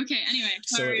gosh. Okay. Anyway.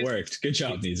 So Sorry. it worked. Good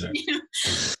job, Nizar.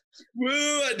 Woo!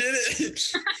 I did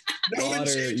it. No one Got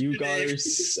her. changed You your got name. her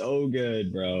so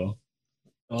good, bro.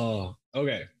 Oh,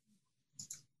 okay.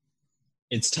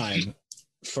 It's time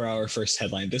for our first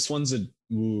headline. This one's a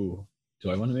ooh. Do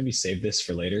I want to maybe save this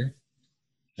for later?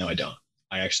 No, I don't.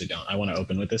 I actually don't. I want to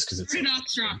open with this because it's Start it off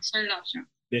strong.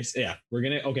 this. Yeah, we're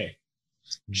gonna. Okay.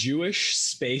 Jewish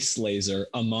space laser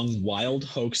among wild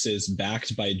hoaxes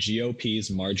backed by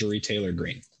GOP's Marjorie Taylor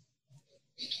Greene.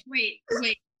 Wait.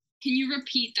 Can you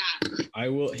repeat that? I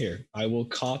will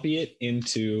copy it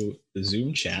into the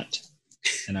Zoom chat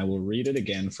and I will read it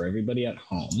again for everybody at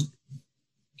home.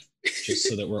 Just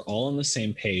so that we're all on the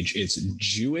same page. It's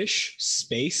Jewish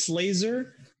space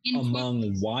laser In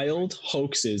among wild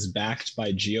hoaxes backed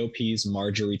by GOP's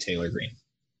Marjorie Taylor Greene.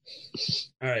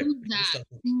 All right. Who's that?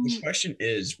 The question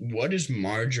is, what is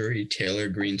Marjorie Taylor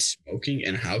Greene smoking,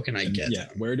 and how can I get? Yeah,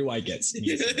 where do I get some?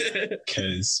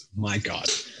 Because my God.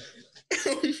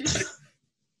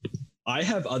 I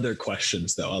have other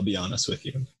questions though, I'll be honest with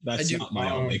you. That's do- not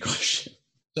my only question.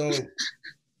 So,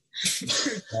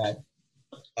 What?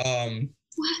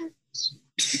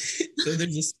 so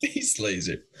there's a space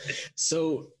laser.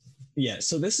 So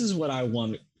this is what I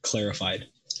want clarified.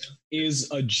 Is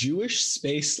a Jewish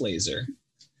space laser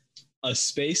a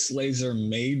space laser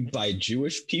made by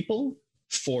Jewish people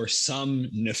for some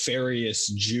nefarious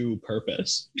Jew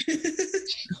purpose?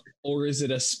 Or is it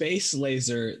a space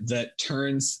laser that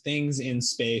turns things in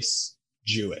space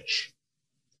Jewish?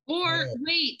 Or Oh.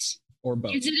 wait, Or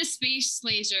both? is it a space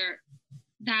laser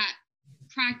that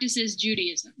practices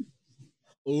Judaism?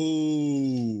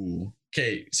 Ooh.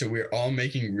 Okay, so we're all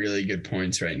making really good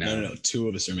points right now. No. Two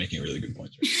of us are making really good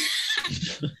points.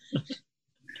 Right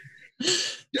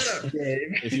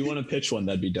If you want to pitch one,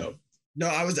 that'd be dope. No,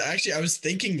 I was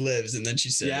thinking Liv's, and then she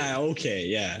said, Yeah, okay,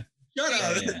 yeah. Shut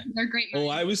up. Yeah. They're great. Oh,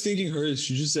 minds. I was thinking hers.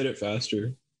 She just said it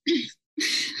faster.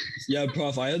 Yeah,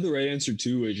 prof, I had the right answer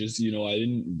too. I just, I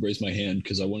didn't raise my hand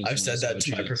because I wanted to. I've said that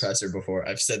to my professor before.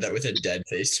 I've said that with a dead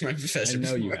face to my professor. I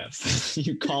know before. you have.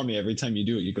 You call me every time you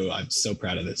do it. You go, I'm so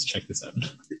proud of this. Check this out.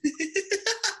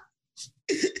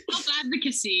 Self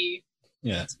advocacy.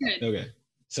 Yeah. That's good. Okay.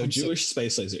 So Jewish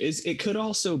space laser. It could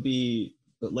also be,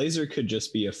 but laser could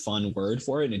just be a fun word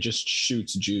for it, and it just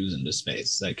shoots Jews into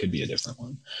space. That could be a different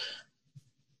one.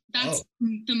 That's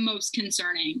the most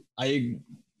concerning.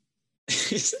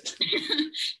 Is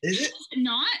it?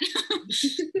 Not?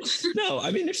 No,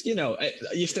 I mean,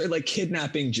 if they're like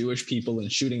kidnapping Jewish people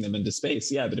and shooting them into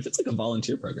space, yeah, but if it's like a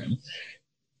volunteer program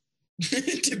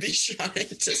to be shot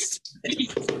into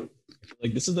space.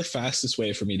 Like, this is the fastest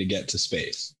way for me to get to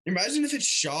space. Imagine if it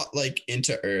shot like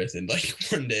into Earth and like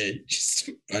one day just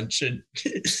a bunch of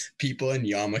people in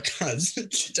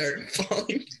yarmulkes start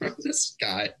falling from the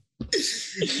sky.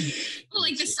 Well,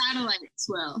 like the satellites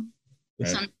will. Right.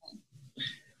 Something.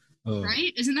 Oh.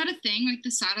 Right? Isn't that a thing? Like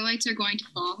the satellites are going to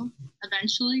fall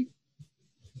eventually?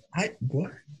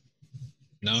 What?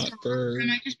 Not for. Am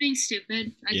I just being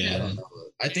stupid? Yeah. I don't know.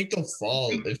 I think they'll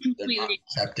fall if they're not Completely.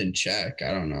 kept in check.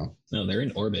 I don't know. No, they're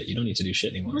in orbit. You don't need to do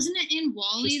shit anymore. Wasn't it in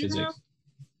Wally Just though?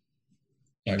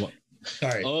 physics.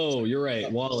 Sorry. Oh, you're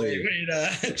right. Wally, Wait,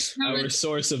 No, our it's-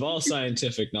 source of all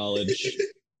scientific knowledge.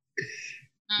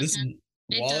 this okay.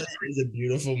 It Wally does. is a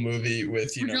beautiful movie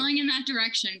with, We're going in that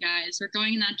direction, guys. We're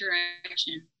going in that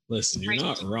direction. Listen, you're Right.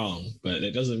 not wrong, but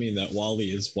it doesn't mean that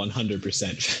Wally is 100%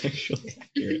 factually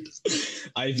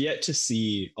accurate. I've yet to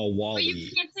see a But Wally.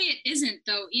 you can't say it isn't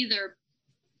though either.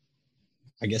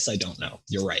 I guess I don't know.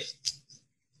 You're right.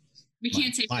 We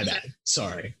can't say My bad.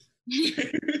 Sorry.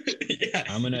 yeah.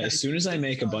 I'm gonna, as soon as I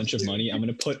make a bunch of money, I'm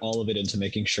gonna put all of it into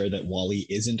making sure that Wally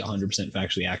isn't 100%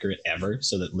 factually accurate ever,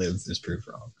 so that Liv is proved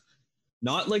wrong.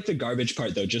 Not like the garbage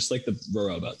part though, just like the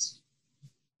robots,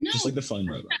 No, just like the fun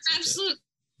robots. That's it. absolutely.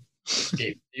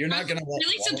 Okay, you're not gonna let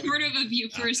Really Wally- supportive of you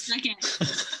for a second,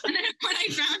 and then when I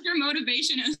found your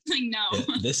motivation, I was like, no.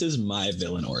 Yeah, this is my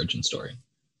villain origin story.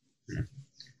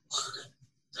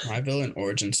 My villain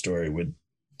origin story would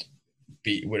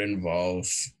involve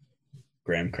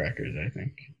graham crackers, I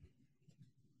think.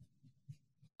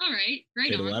 All right,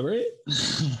 right Could on. elaborate?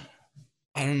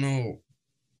 I don't know.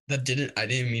 I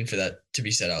didn't mean for that to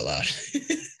be said out loud.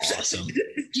 Awesome.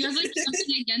 Do you have like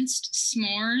something against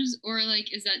s'mores, or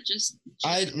like is that just?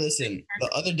 Listen, the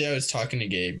other day I was talking to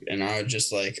Gabe and I was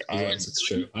just like, Yes, it's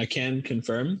true. I can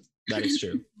confirm that is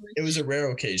true. it was a rare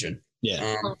occasion.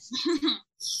 Yeah.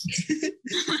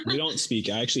 We don't speak.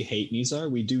 I actually hate Nizar.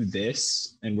 We do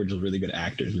this, and we're just really good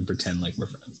actors. We pretend like we're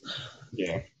friends.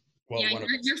 Yeah. Well, yeah, one of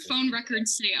your us- phone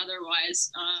records say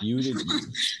otherwise. You did.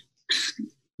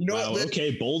 You know Wow. what? Liz?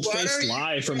 Okay. Why Bold-faced don't you-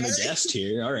 lie from the why- guest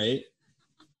here. All right.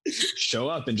 Show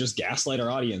up and just gaslight our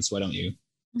audience. Why don't you?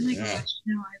 Oh my Yeah. gosh,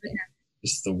 no, I would never.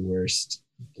 Just the worst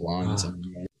blondes. Ah.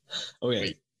 anyway. Okay.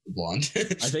 Wait. Blonde. I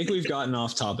think we've gotten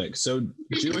off topic. So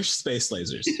Jewish space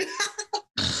lasers.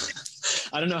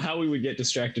 I don't know how we would get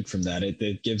distracted from that.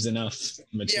 It gives enough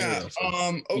material.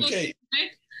 Yeah. Okay.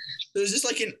 There's just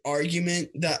like an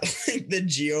argument that like the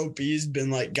GOP's been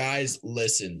like, guys,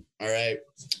 listen, all right.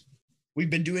 We've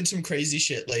been doing some crazy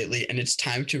shit lately, and it's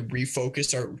time to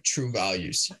refocus our true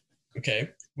values. Okay.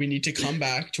 We need to come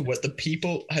back to what the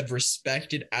people have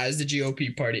respected as the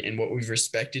GOP party and what we've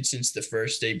respected since the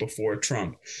first day before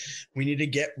Trump. We need to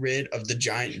get rid of the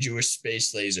giant Jewish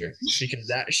space laser because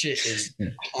that shit is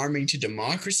harming to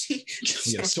democracy.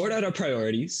 We gotta sort out our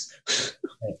priorities.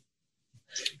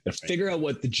 Gotta figure out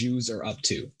what the Jews are up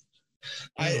to.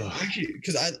 I actually,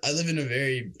 because I live in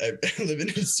I live in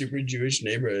a super Jewish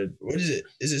neighborhood. What is it?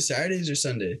 Is it Saturdays or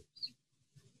Sunday?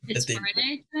 It's That they-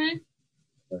 Friday today.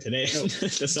 Today, No.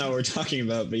 that's not what we're talking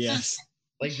about, but yes.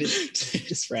 Like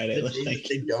It's Friday. Like,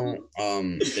 they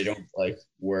don't like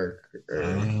work or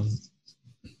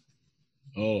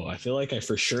oh, I feel like I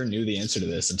for sure knew the answer to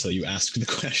this until you asked the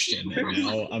question. And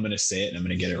now I'm going to say it and I'm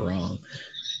going to get it wrong.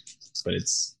 But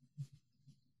it's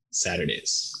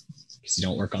Saturdays because you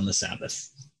don't work on the Sabbath.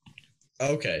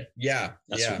 okay, yeah,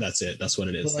 That's it. That's what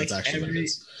it is. But, like, That's actually what it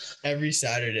is. every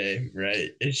Saturday,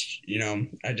 right? It's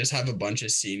I just have a bunch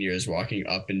of seniors walking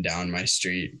up and down my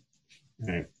street.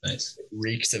 Right, Nice.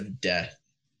 reeks of death.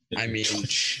 I mean,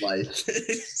 life.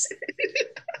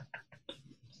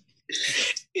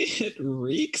 It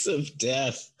reeks of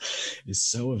death. Is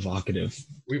so evocative.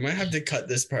 We might have to cut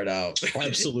this part out.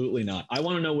 Absolutely not. I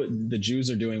want to know what the Jews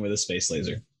are doing with a space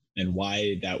laser and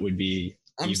why that would be.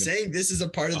 I'm even- saying this is a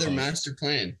part of their Uh-huh. master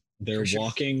plan. They're sure.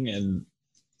 walking and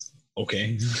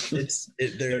okay.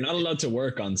 They're not allowed to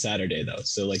work on Saturday though,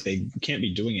 so like they can't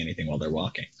be doing anything while they're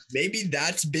walking. Maybe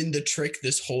that's been the trick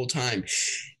this whole time.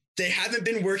 They haven't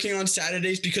been working on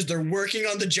Saturdays because they're working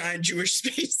on the giant Jewish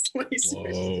space laser.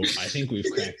 Whoa, I think we've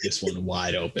cracked this one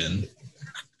wide open.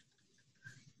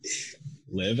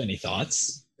 Liv, any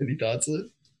thoughts? Any thoughts, Liv?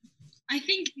 I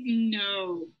think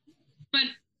no, but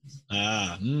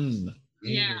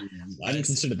yeah, I didn't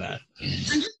consider that. I'm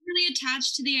just really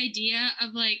attached to the idea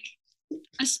of like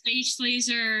a space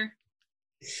laser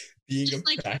Being just a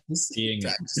like, practicing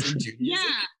Judaism. yeah,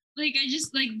 like I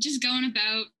just going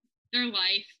about their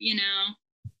life, you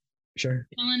know, Sure.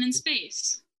 chilling in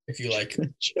space. If you like,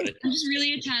 I'm just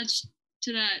really attached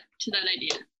to that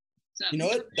idea. So you know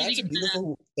what? That's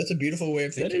a beautiful way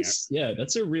of That thinking. is, yeah,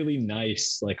 that's a really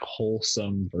nice, like,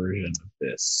 wholesome version of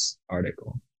this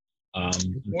article.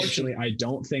 Unfortunately, I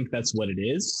don't think that's what it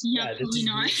is, Yeah, this probably is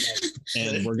not.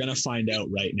 really and we're gonna find out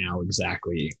right now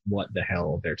exactly what the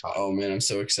hell they're talking. Oh man, I'm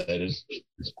so excited.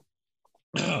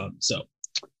 So,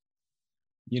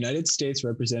 United States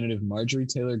Representative Marjorie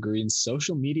Taylor Greene's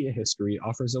social media history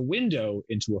offers a window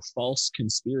into a false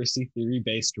conspiracy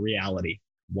theory-based reality.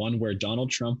 One where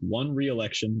Donald Trump won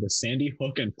re-election, the Sandy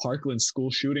Hook and Parkland school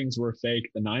shootings were fake,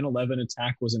 the 9/11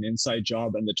 attack was an inside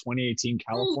job, and the 2018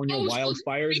 California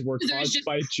wildfires were caused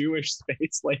by Jewish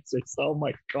space lasers. Oh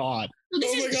my God. So this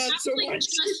Oh my is God, so definitely much.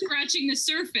 just scratching the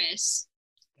surface.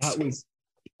 That was,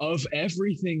 of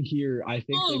everything here, I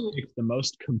think they picked the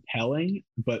most compelling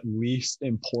but least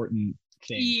important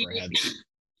thing for heavy.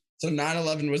 So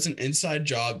 9/11 was an inside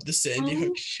job. The Sandy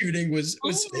Hook shooting was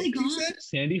Oh my fake, you God. said?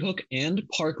 Sandy Hook and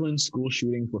Parkland school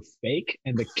shootings were fake,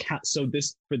 and the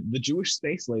for the Jewish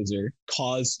space laser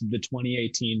caused the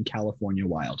 2018 California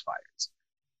wildfires.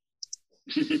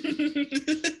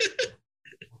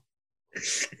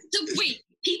 So wait,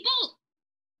 people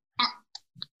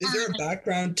Is there a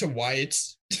background to why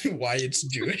it's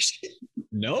Jewish?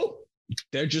 No,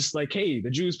 they're just like, hey, the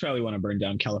Jews probably want to burn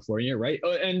down California, right?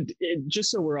 Oh, and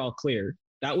just so we're all clear,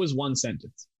 that was one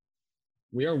sentence.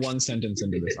 We are one sentence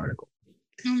into this article.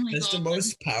 Oh my That's God. the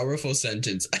most powerful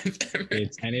sentence I've ever.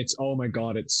 It's oh my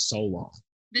God, it's so long.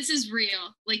 This is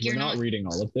real. Like We're you're not reading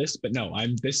all of this, but no,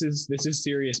 this is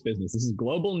serious business. This is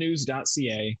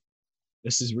globalnews.ca.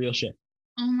 This is real shit.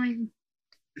 Oh my.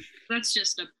 That's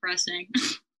just depressing.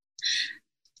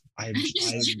 I'm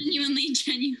just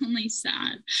genuinely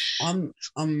sad.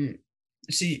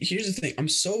 See, here's the thing. I'm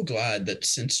so glad that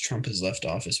since Trump has left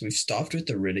office, we've stopped with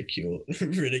the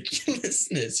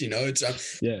ridiculousness. You know, it's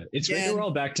yeah, it's great. We're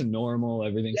all back to normal.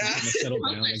 Everything's Yeah. gonna settle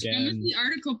down Published. When again. was the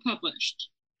article published?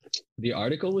 The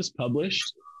article was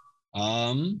published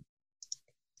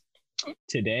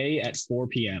today at 4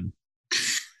 p.m.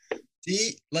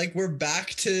 see, like we're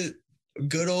back to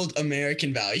good old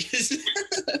American values.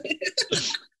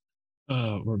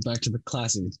 We're back to the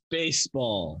classics: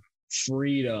 baseball,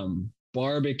 freedom,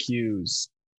 barbecues,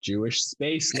 Jewish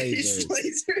space lasers,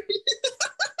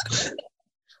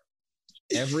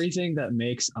 everything that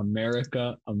makes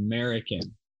America American.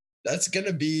 That's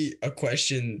gonna be a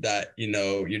question that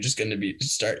you're just gonna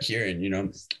start hearing.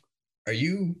 Are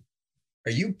you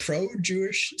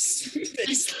pro-Jewish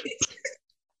space?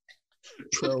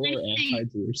 Pro or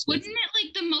anti-Jewish? Wouldn't it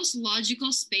like the most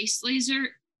logical space laser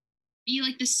be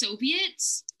like the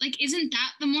Soviets? Like, isn't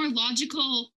that the more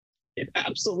logical? It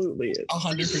absolutely is.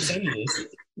 100% it is.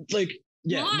 Like,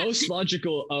 yeah, Why? most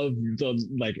logical of the Of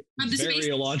the very space-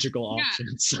 illogical Yeah.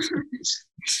 options.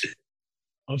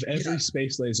 Of every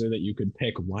space laser that you could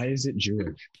pick, why is it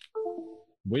Jewish?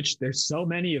 There's so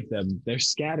many of them. They're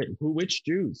scattered. Which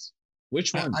Jews?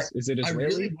 Which ones? Is it I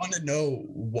Israeli? really want to know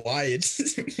why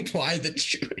the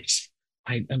Jewish.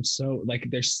 I'm so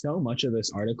there's so much of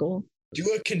this article.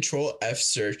 Do a Control F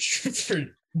search for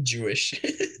Jewish.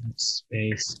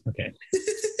 Space. Okay.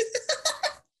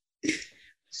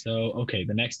 So, okay,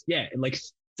 the next, like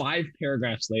 5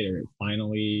 paragraphs later, it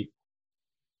finally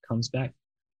comes back.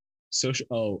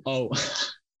 Social. Oh.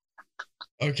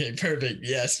 Okay, perfect.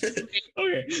 Yes.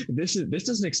 Okay, this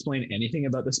doesn't explain anything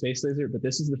about the space laser, but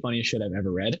this is the funniest shit I've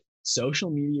ever read. Social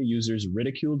media users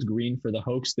ridiculed Green for the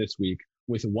hoax this week,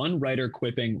 with one writer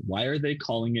quipping, "Why are they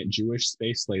calling it Jewish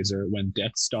space laser when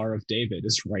Death Star of David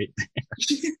is right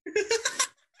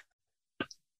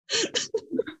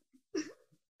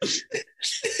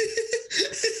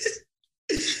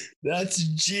That's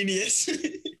genius.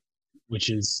 which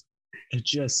is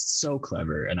just so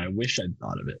clever, and I wish I'd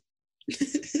thought of it.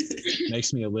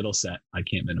 Makes me a little sad. I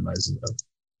can't minimize it though.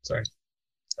 Sorry.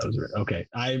 That was right. Okay.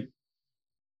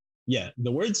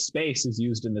 The word space is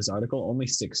used in this article only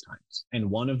 6 times, and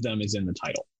one of them is in the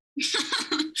title.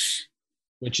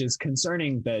 which is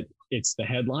concerning that it's the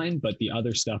headline, but the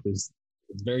other stuff is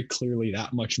very clearly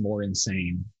that much more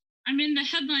insane. I mean, the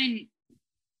headline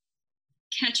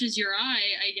catches your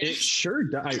eye, I guess. It sure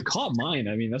does. It caught mine.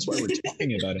 I mean, that's why we're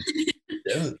talking about it.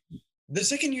 Yeah. The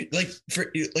second you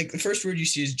the first word you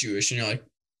see is Jewish, and you're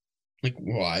like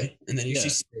why? And then you see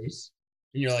space,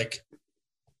 and you're like,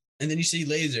 and then you see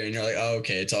laser, and you're like, oh,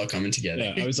 okay, it's all coming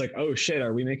together. Yeah, I was like, oh shit,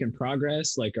 are we making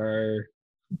progress? Like, are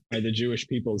the Jewish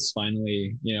peoples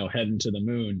finally, heading to the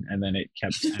moon? And then it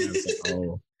kept, and I was like,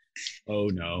 oh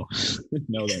no,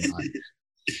 no, they're not.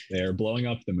 They're blowing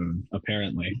up the moon.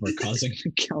 Apparently, we're causing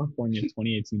California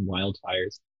 2018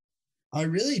 wildfires. I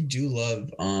really do love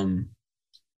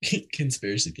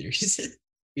conspiracy theories.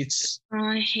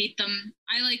 I hate them.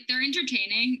 They're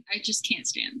entertaining. I just can't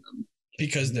stand them.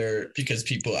 Because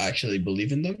people actually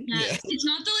believe in them. Yeah. It's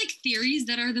not the theories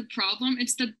that are the problem.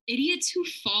 It's the idiots who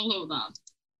follow them.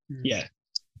 Yeah.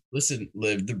 Listen,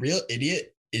 Liv, the real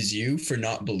idiot is you for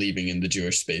not believing in the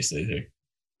Jewish space laser.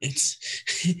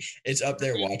 It's up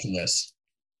there watching us,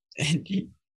 and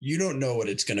you don't know what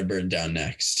it's gonna burn down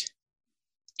next.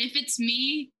 If it's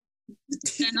me,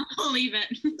 then I'll believe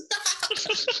it.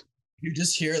 You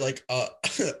just hear like a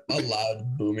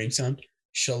loud booming sound.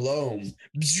 Shalom.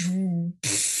 I'm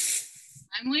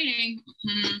waiting.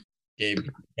 Gabe.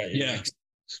 Yeah. Next.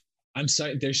 I'm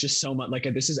sorry. There's just so much.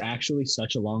 This is actually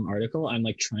such a long article. I'm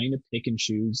trying to pick and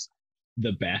choose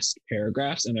the best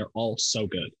paragraphs, and they're all so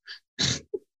good.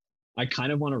 I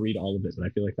kind of want to read all of it, but I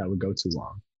feel like that would go too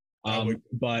long.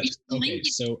 But okay,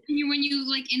 so when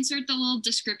you insert the little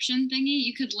description thingy,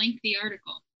 you could link the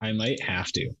article. I might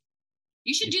have to.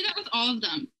 You should do that with all of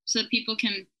them so that people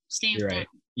can stay informed. You're right.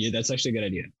 Yeah, that's actually a good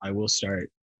idea. I will start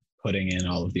putting in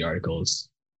all of the articles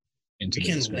into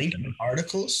the description. Link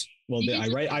articles? Well,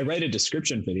 I write a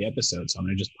description for the episode, so I'm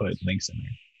gonna just put links in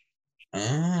there.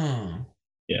 Oh.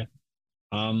 Yeah.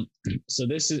 So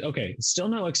this is okay. Still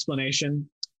no explanation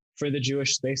for the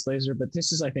Jewish space laser, but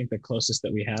this is, I think, the closest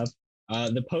that we have.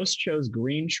 The post shows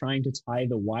Green trying to tie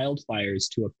the wildfires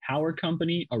to a power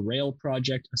company, a rail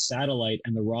project, a satellite,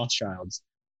 and the Rothschilds,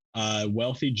 a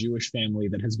wealthy Jewish family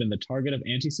that has been the target of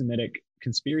anti-Semitic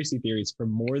conspiracy theories for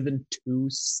more than 2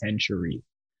 centuries.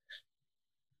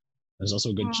 There's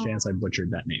also a good chance I butchered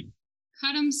that name.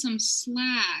 Cut him some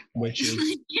slack. Which is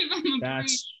give him a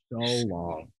that's break. So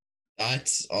long.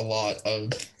 That's a lot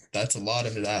of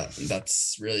that.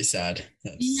 That's really sad.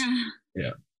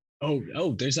 Yeah.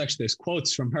 Oh, there's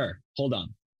quotes from her. Hold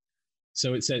on.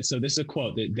 So it says, so this is a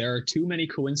quote that there are too many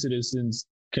coincidences.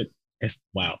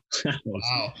 Wow.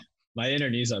 Wow. My inner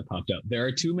knees are popped up. There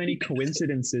are too many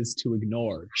coincidences to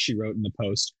ignore, she wrote in the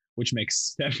post, which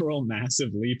makes several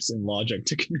massive leaps in logic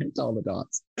to connect all the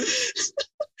dots.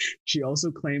 She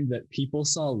also claimed that people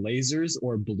saw lasers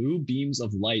or blue beams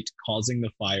of light causing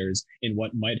the fires in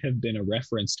what might have been a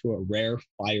reference to a rare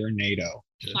fire-nado.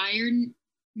 Fire-nado?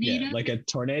 Yeah, like a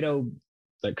tornado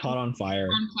that caught on fire.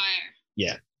 On fire.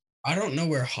 Yeah. I don't know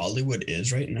where Hollywood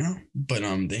is right now, but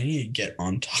they need to get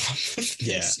on top of this.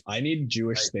 Yeah, I need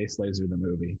Jewish Space Laser the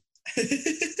movie.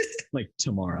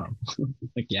 Tomorrow.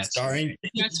 Yesterday.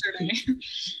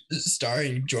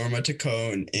 Starring Jorma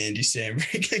Taccone, Andy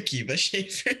Samberg, Akiva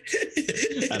Schaffer.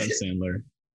 Adam Sandler.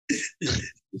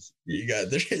 You got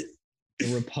there.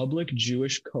 The Republic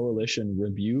Jewish Coalition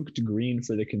rebuked Green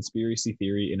for the conspiracy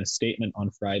theory in a statement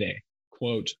on Friday.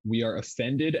 Quote, "We are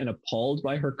offended and appalled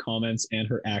by her comments and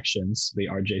her actions," the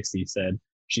RJC said.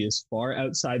 "She is far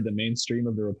outside the mainstream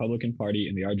of the Republican Party,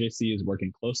 and the RJC is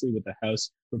working closely with the House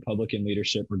Republican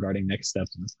leadership regarding next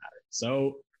steps in this matter."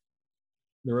 So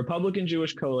the Republican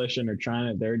Jewish Coalition are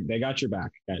they got your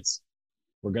back, guys.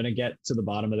 We're going to get to the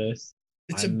bottom of this.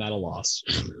 I'm at a loss.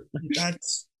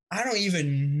 I don't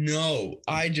even know.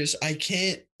 I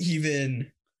can't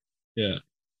even. Yeah.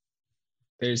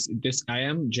 There's this. I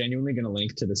am genuinely going to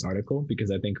link to this article because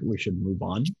I think we should move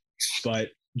on. But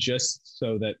just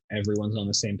so that everyone's on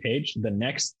the same page, the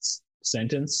next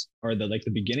sentence or the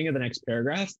beginning of the next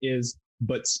paragraph is,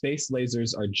 "But space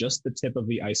lasers are just the tip of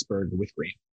the iceberg with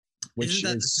Green," which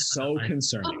is so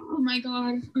concerning. Oh my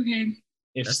God. Okay.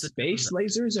 If space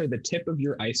lasers are the tip of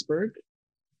your iceberg,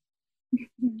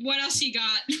 what else you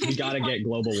got? You got to get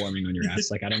global warming on your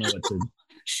ass. I don't know what to.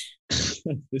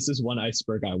 This is one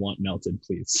iceberg I want melted,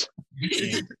 please.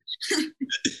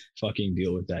 Fucking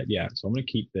deal with that. Yeah. So I'm going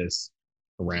to keep this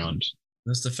around.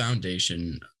 That's the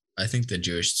foundation. I think the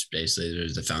Jewish space laser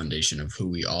is the foundation of who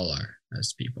we all are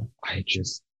as people.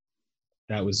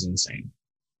 That was insane.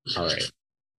 All right.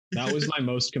 That was my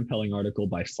most compelling article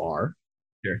by far.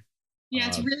 Sure. Yeah,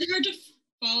 it's really hard to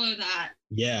follow that.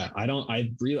 Yeah,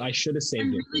 I should have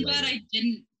saved it. I'm really glad I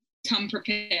didn't come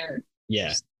prepared.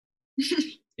 Yeah.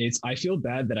 I feel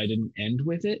bad that I didn't end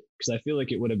with it because I feel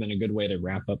like it would have been a good way to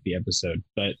wrap up the episode,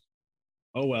 but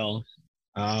oh well.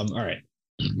 All right.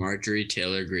 Marjorie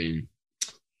Taylor Greene.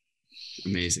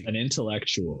 Amazing. An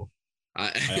intellectual.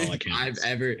 I've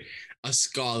ever a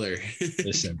scholar.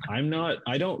 Listen,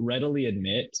 I don't readily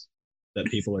admit that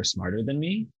people are smarter than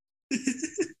me.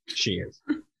 She is.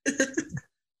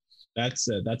 That's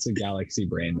a galaxy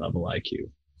brain level IQ.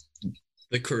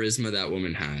 The charisma that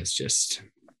woman has, just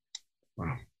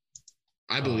wow.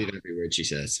 I believe every word she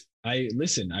says.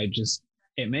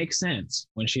 It makes sense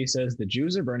when she says the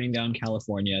Jews are burning down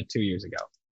California 2 years ago.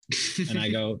 And I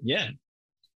go, yeah.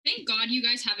 Thank God you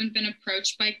guys haven't been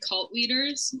approached by cult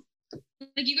leaders.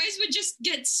 Like, you guys would just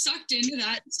get sucked into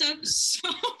that stuff so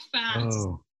fast.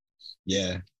 Oh,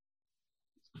 yeah.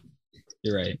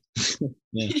 You're right.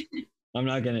 Yeah. I'm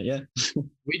not gonna, yeah.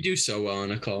 We do so well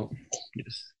in a cult.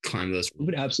 Just climb those. We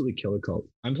would absolutely kill a cult.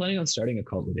 I'm planning on starting a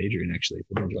cult with Adrian, actually. If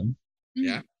we're join.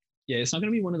 Yeah. Yeah, it's not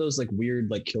gonna be one of those like weird,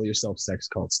 like kill yourself sex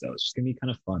cults though. It's just gonna be kind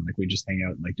of fun. Like we just hang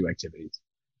out and like do activities.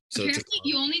 So apparently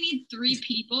you only need 3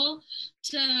 people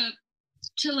to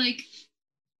like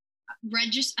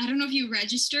register. I don't know if you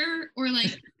register or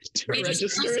like to register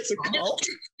as a cult.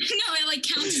 No, it like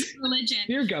counts as a religion.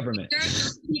 Your government. There are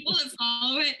people that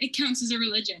follow it. It counts as a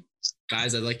religion.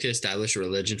 Guys, I'd like to establish a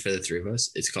religion for the 3 of us.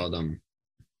 It's called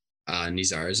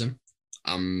Nizarism.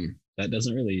 That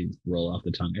doesn't really roll off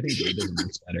the tongue. I think Buddhism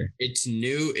looks better. It's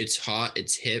new. It's hot.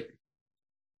 It's hip.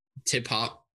 It's hip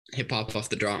hop off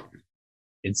the drop.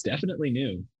 It's definitely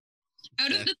new.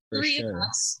 Out of the 3 of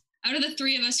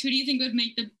us, who do you think would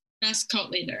make the best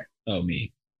cult leader? Oh,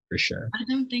 me, for sure. I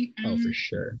don't think. Oh, for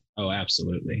sure. Oh,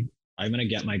 absolutely. I'm gonna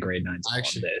get my grade 9s on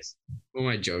this. Who am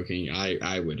I joking?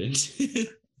 I wouldn't.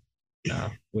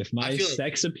 No. With my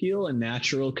sex appeal and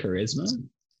natural charisma,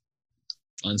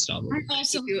 unstoppable. I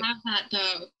also have that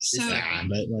though. So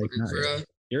but like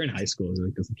you're in high school, so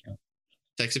it doesn't count.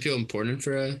 Sex appeal important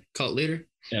for a cult leader?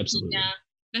 Absolutely. Yeah.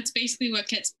 That's basically what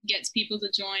gets people to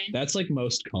join. That's like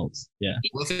most cults. Yeah.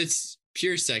 Well, if it's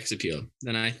pure sex appeal,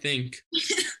 then I think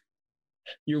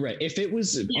you're right. If it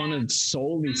was on a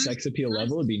solely sex appeal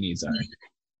level, it'd be Nizar.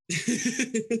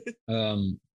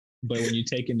 But when you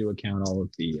take into account all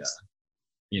of the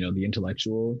the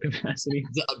intellectual capacity,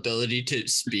 the ability to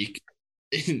speak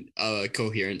in a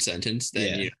coherent sentence,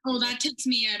 then that takes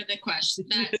me out of the question.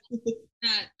 That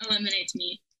eliminates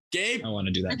me. Gabe, I want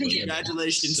to do that.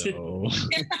 Congratulations. So,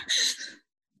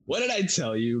 what did I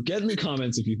tell you? Get in the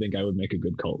comments if you think I would make a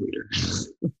good cult leader.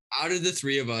 Out of the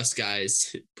 3 of us,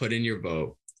 guys, put in your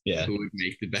vote. Yeah. Who would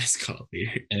make the best cult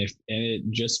leader? And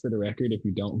just for the record, if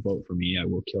you don't vote for me, I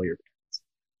will kill your parents.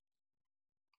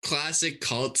 Classic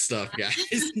cult stuff, guys.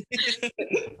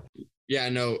 Yeah,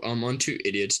 no, on 2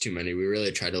 Idiots Too Many, we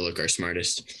really try to look our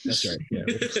smartest. That's right. Yeah.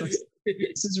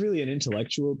 This is really an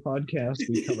intellectual podcast.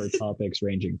 We cover topics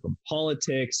ranging from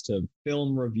politics to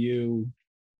film review.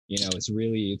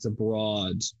 It's a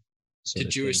broad to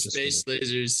Jewish space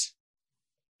lasers.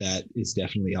 That is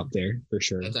definitely up there for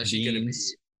sure. That's actually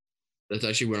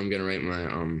what I'm gonna write my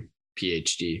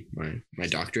PhD, my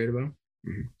doctorate about.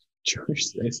 Mm-hmm. Jewish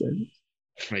space lasers.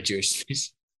 My Jewish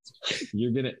space.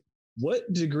 You're gonna.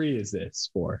 What degree is this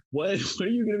for? What are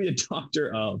you gonna be a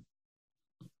doctor of?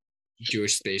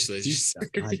 Jewish space lasers.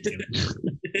 God damn it.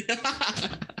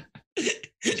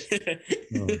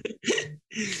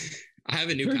 I have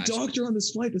a new You're a doctor on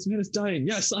this flight. This man is dying.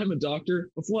 Yes, I'm a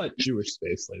doctor of what? Jewish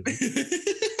space lasers.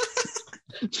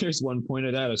 There's one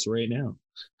pointed at us right now.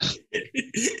 And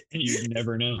you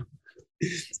never know.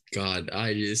 God,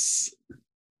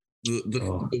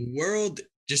 the world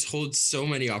just holds so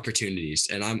many opportunities,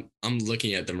 and I'm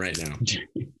looking at them right now.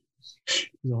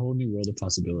 There's a whole new world of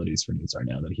possibilities for Nizar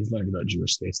now that he's learned about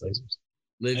Jewish space lasers.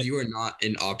 Liv, you are not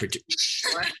an opportunity.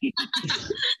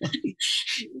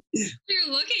 You're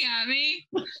looking at me.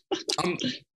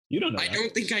 You don't know. I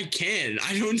don't think I can.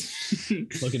 I don't.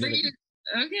 Look into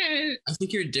Okay. I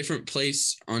think you're a different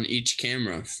place on each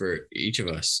camera for each of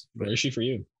us. Where is she for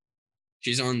you?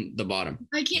 She's on the bottom.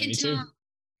 I can't tell. Too.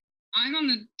 I'm on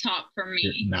the top for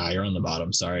me. You're on the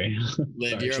bottom. Sorry.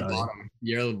 Liv, sorry, you're a bottom.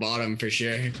 You're the bottom for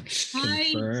sure.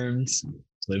 Confirmed.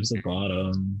 Liv's a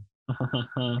bottom.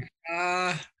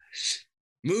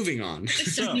 Moving on.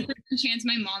 So, chance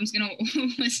my mom's gonna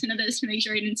listen to this to make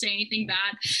sure I didn't say anything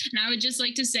bad, and I would just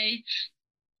like to say,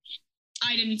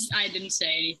 I didn't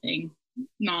say anything,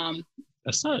 Mom.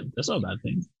 That's not a bad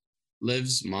thing.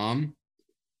 Liv's mom.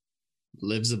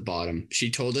 Liv's a bottom.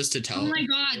 She told us to tell. Oh my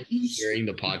God! During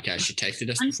the podcast, she texted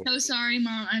us. I'm so sorry,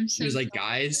 Mom. I'm so. She was like,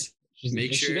 "Guys,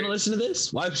 make sure." Is she gonna listen to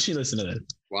this? Why would she listen to this?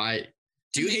 Why?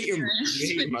 Do you hate your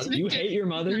mother? Do you hate your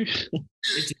mother?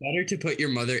 It's better to put your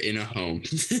mother in a home.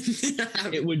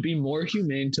 It would be more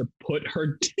humane to put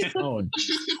her down.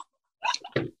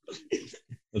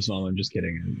 That's Mom, I'm just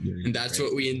kidding. And that's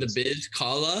what we in the biz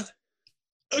call a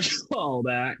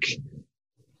callback.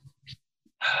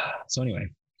 So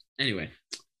anyway,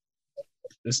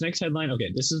 this next headline,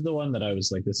 okay, this is the one that I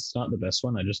was like, this is not the best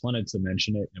one. I just wanted to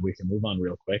mention it and we can move on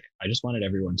real quick. I just wanted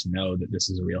everyone to know that this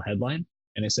is a real headline.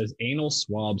 And it says anal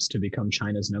swabs to become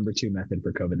China's #2 method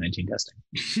for COVID-19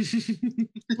 testing.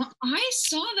 Well, I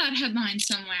saw that headline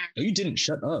somewhere. No, you didn't.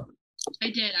 Shut up. I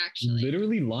did actually.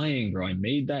 Literally lying, bro. I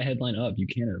made that headline up. You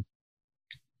can't have.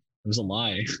 It was a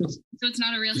lie. So it's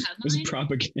not a real It was headline?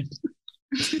 propaganda.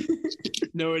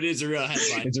 No, it is a real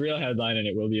headline. It's a real headline and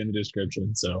it will be in the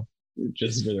description. So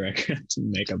just for the record, to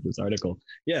make up this article.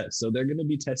 Yeah, so they're going to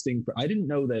be testing for. I didn't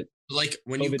know that Like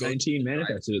when you go COVID-19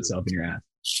 manifested itself in your ass.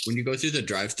 when you go through the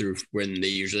drive-through when they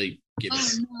usually give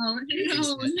Oh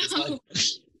no.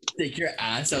 take your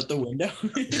ass out the window.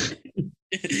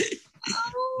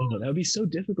 Oh, that would be so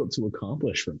difficult to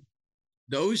accomplish for me.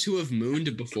 Those who have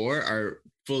mooned before are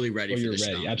fully ready Oh, for you're the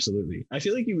ready. show. Absolutely. I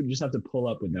feel like you would just have to pull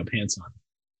up with no pants on.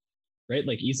 Right?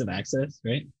 Like ease of access,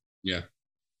 right? Yeah.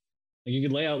 Like you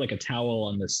could lay out like a towel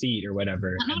on the seat or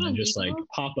whatever, Is that and not then just like illegal?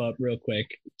 pop up real quick,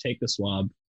 take the swab.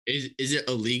 Is it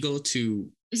illegal to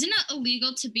Isn't it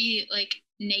illegal to be like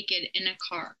naked in a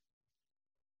car?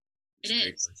 It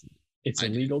is. It's I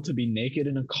do. illegal to be naked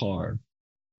in a car.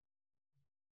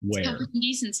 Where? It's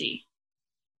indecency.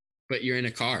 But you're in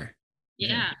a car.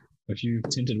 Yeah. If you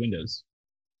have tinted windows,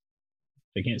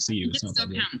 they can't see you. It It's not still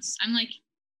public. counts. I'm like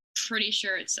pretty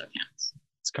sure it still counts.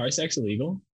 Is car sex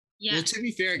illegal? Yeah. Well, to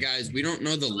be fair, guys, we don't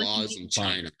know the Well, laws in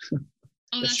fine. China.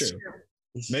 Oh, that's that's true. true.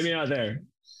 Maybe not there.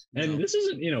 And No. this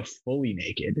isn't, fully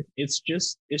naked. It's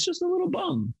just a little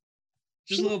bum.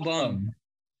 Just a little bum.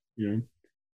 Yeah.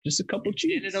 Just a couple In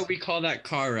cheeks. Canada, we call that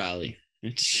car rally.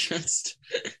 It's just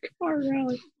Car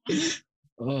rally.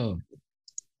 Oh,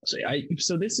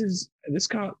 so this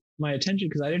caught my attention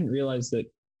because I didn't realize that.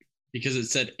 because it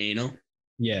said anal.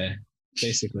 Yeah,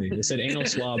 basically, they said anal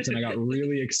swabs, and I got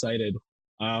really excited.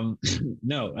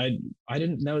 No, I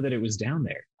didn't know that it was down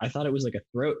there. I thought it was like a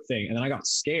throat thing, and then I got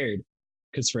scared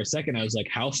because for a second I was like,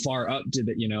 how far up did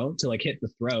it, to like hit the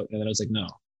throat? And then I was like, no,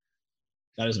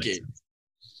 that doesn't make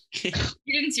Okay. sense.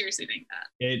 You didn't seriously think that.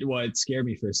 It scared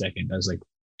me for a second. I was like,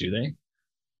 do they?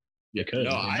 They could. No,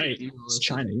 They I. might. It's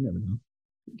China. You never know.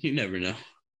 You never know.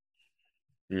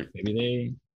 Maybe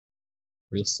they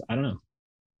real. I don't know.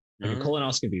 Like a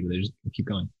colonoscopy, but they just keep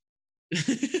going.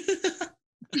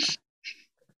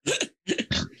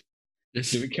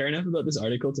 Do we care enough about this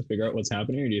article to figure out what's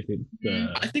happening, or do you think?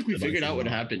 I think we the figured bunch out is what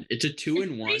wrong? happened. It's a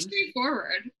 2-in-1. Pretty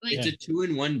straightforward. Like It's a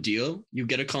 2-in-1 deal. You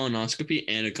get a colonoscopy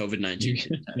and a COVID-19.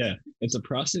 Yeah, it's a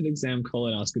prostate exam,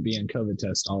 colonoscopy, and COVID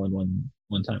test all in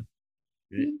one time.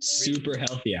 Super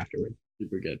healthy afterward,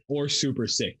 Super good. or super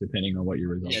sick, depending on what your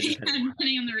results. Yeah, are.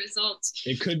 depending on the results.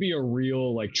 It could be a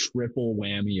real like triple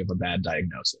whammy of a bad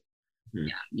diagnosis.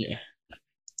 Yeah.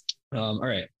 All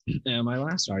right, and my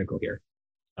last article here,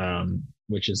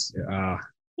 which is oh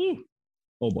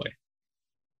boy,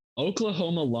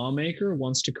 Oklahoma lawmaker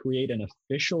wants to create an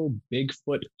official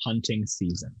Bigfoot hunting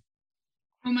season.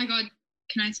 Oh my god,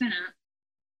 can I sign up?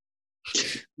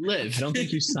 Live. I don't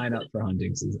think you sign up for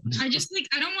hunting season. I just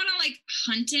I don't want to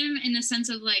hunt him in the sense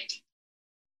of like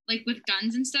with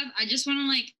guns and stuff. I just want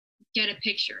to get a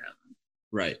picture of him.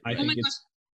 Right. I Oh think my it's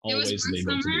There was always one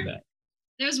legal to do summer- that.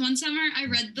 There was one summer I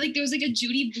read there was a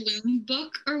Judy Blume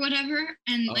book or whatever,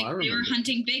 and Oh, I they were remember.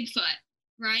 hunting Bigfoot,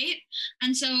 right?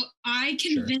 And so I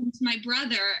Sure. convinced my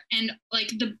brother and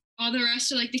all the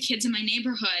rest of the kids in my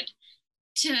neighborhood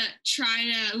to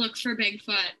try to look for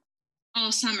Bigfoot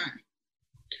all summer.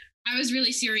 I was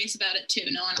really serious about it too.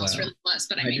 No one else Wow. really was,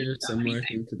 but I I made did a it similar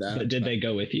thing to that. But did they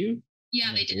go with you?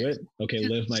 Yeah, they Do did. it? Okay,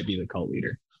 Liv might be the cult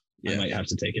leader. I Yeah. might have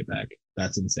to take it back.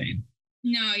 That's insane.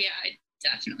 No, yeah, I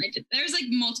definitely did. There was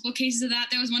multiple cases of that.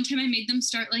 There was one time I made them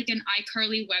start an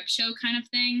iCarly web show kind of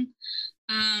thing.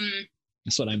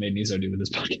 That's what I made Nizo do with this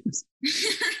podcast.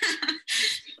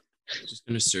 I'm just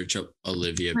gonna search up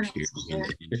Olivia What else Pierce. is there?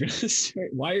 You're gonna start,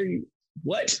 why are you?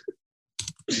 What?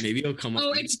 Maybe it'll come up.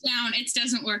 Oh, it's down. It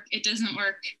doesn't work. It doesn't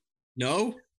work.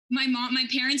 No. My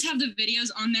parents have the videos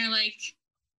on their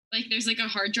there's a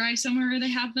hard drive somewhere where they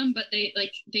have them, but they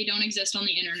don't exist on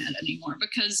the internet anymore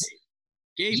because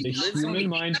Gabe, The lives on human the-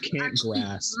 mind can't actually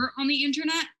grasp. were on the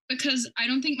internet because I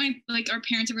don't think our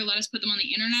parents ever let us put them on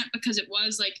the internet because it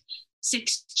was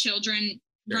 6 children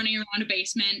Sure. running around a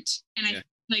basement and Yeah.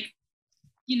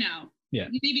 Yeah.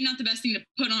 maybe not the best thing to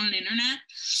put on an internet.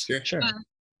 Sure. Sure.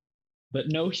 But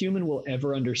no human will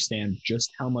ever understand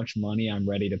just how much money I'm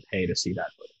ready to pay to see that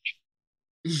footage.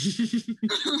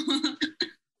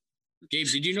 Gabe,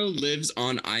 did you know Liv's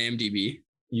on IMDb?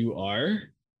 You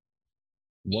are?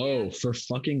 Whoa, for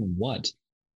fucking what?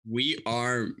 We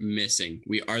are missing.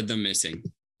 We are the missing.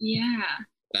 Yeah.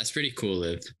 That's pretty cool,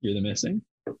 Liv. You're the missing?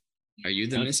 Are you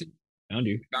the missing? Found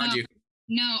you. Found you.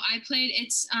 No, I played.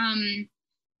 It's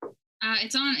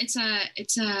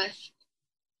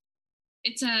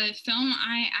a film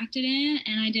I acted in,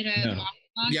 and I did a monologue.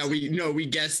 Yeah, we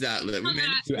guessed that, Liv.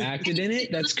 You acted in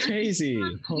it? That's crazy.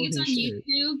 It's on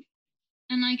YouTube,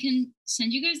 and I can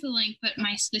send you guys the link. But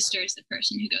my sister is the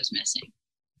person who goes missing,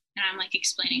 and I'm like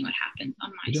explaining what happened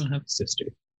on my. You don't have a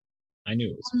sister. I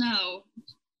knew it was. Well, no,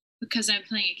 because I'm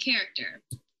playing a character,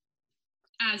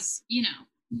 as you know,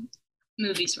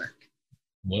 movies work.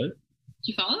 What? Do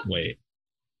you follow? Wait.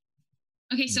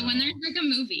 Okay, so when there's like a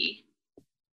movie,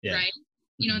 right?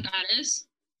 You know what that is?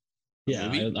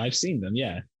 Yeah, I've seen them.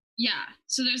 Yeah. Yeah.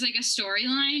 So there's like a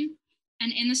storyline,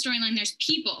 and in the storyline, there's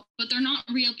people, but they're not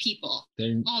real people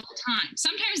all the time.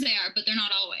 Sometimes they are, but they're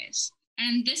not always.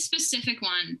 And this specific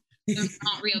one, they're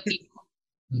not real people.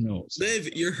 No.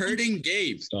 Liv, you're hurting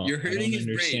Gabe. Stop. You're hurting his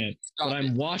brain. But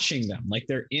I'm watching them. Like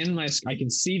they're in my. I can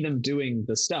see them doing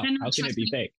the stuff. How can it be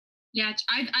fake? Yeah,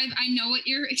 I know what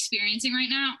you're experiencing right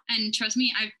now, and trust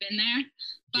me, I've been there.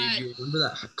 But Gabe, you remember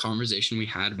that conversation we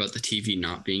had about the TV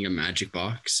not being a magic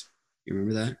box? You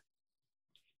remember that?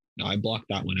 No, I blocked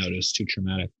that one out. It was too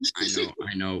traumatic. I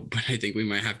know, but I think we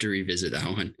might have to revisit that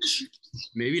one.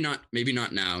 Maybe not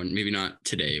now, and maybe not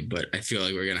today, but I feel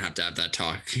like we're gonna have that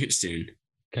talk soon.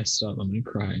 Guys, stop! I'm gonna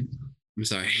cry. I'm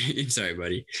sorry,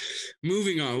 buddy.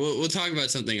 Moving on, we'll talk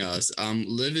about something else.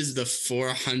 Liv is the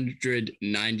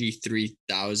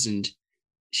 493,000.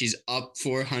 She's up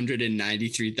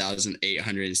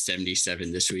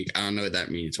 493,877 this week. I don't know what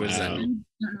that means. What does that mean?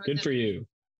 Good for you.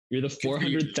 You're the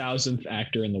 400,000th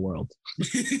actor in the world.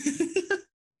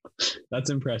 That's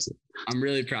impressive. I'm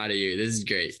really proud of you. This is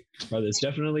great. Brother, it's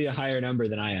definitely a higher number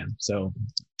than I am. So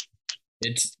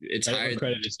it's higher.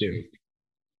 Credit is due.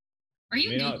 Are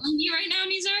you Googling me right now,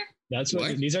 Nizar? That's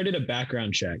what Nizar did a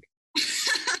background check.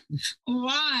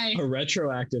 Why? A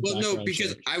retroactive. Well, no,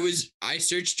 because check. I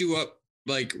searched you up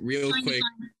like real quick.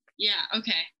 Yeah.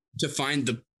 Okay. To find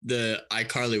the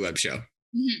iCarly web show.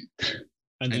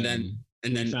 Mm-hmm.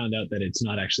 And then found out that it's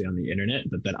not actually on the internet,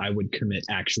 but that I would commit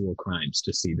actual crimes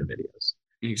to see the videos.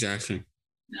 Exactly.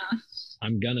 Yeah.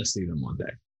 I'm gonna see them one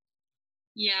day.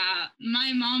 Yeah,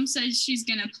 my mom said she's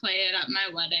gonna play it at my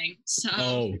wedding. So.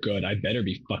 Oh, good. I better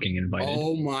be fucking invited.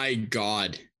 Oh my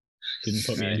god. Didn't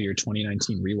put me into your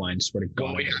 2019 rewind. Swear to God.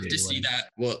 Well, we have to see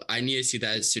that. Well, I need to see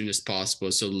that as soon as possible.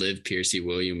 So, Liv Piercy,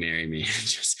 will you marry me?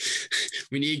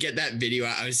 We need to get that video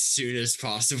out as soon as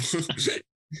possible.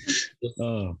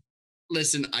 Oh.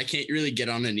 Listen, I can't really get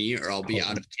on a knee or I'll be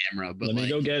out of camera. But let me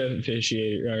go get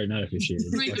officiated, or not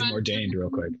officiated, ordained real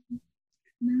quick.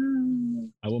 No.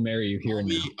 I will marry you here and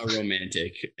now. A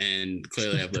romantic, and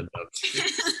clearly I've lived up.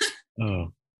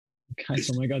 Oh, guys!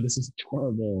 Oh my God, this is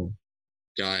horrible.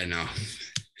 I know.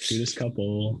 Cutest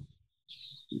couple.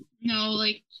 No,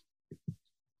 like.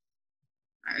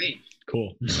 All right.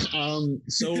 Cool.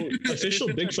 So official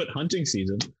Bigfoot hunting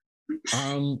season.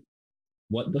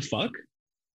 What the fuck?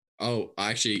 Oh,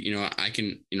 actually, I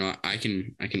can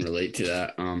relate to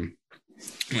that.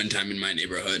 One time in my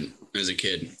neighborhood as a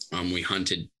kid, we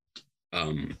hunted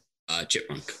a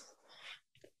chipmunk.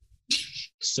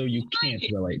 So you can't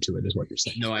relate to it, is what you're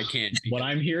saying? No, I can't. What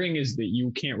I'm hearing is that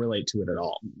you can't relate to it at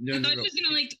all. I thought you was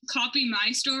gonna like copy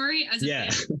my story as a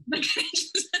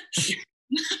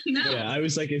no. Yeah, I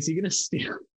was like, is he gonna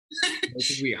steal?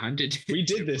 We hunted. We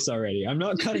did this already. I'm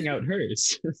not cutting out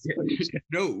hers.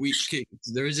 No,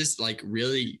 there was this like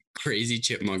really crazy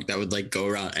chipmunk that would like go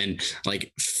around and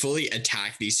like fully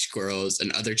attack these squirrels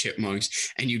and other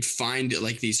chipmunks, and you'd find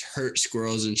like these hurt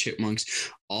squirrels and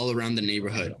chipmunks all around the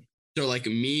neighborhood. So like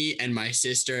me and my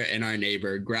sister and our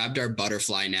neighbor grabbed our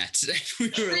butterfly nets. We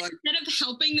were like, instead of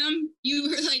helping them, you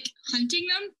were like hunting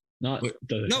them. Not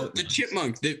the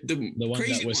chipmunk, the one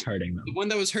that was hurting them. The one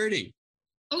that was hurting.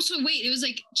 Oh, so wait, it was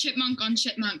like chipmunk on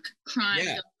chipmunk crime.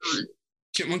 Yeah.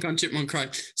 Chipmunk on chipmunk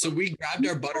crime. So we grabbed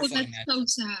our butterfly net. So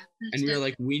sad. And we were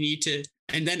like, we need to.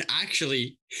 And then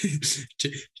actually,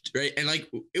 right? And like,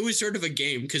 it was sort of a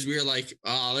game because we were like,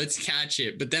 oh, let's catch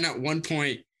it. But then at one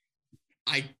point,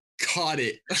 I caught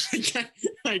it.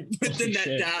 I put the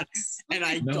net down and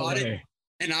I got it.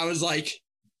 And I was like,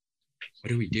 what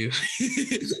do we do?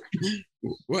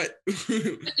 What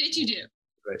did you do?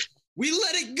 Right. We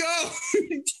let it go.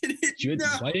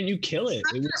 Why didn't you kill it?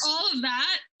 After all of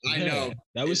that, I know.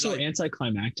 That was It's so like-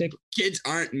 anticlimactic. Kids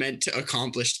aren't meant to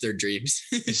accomplish their dreams.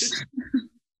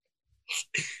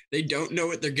 They don't know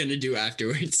what they're gonna do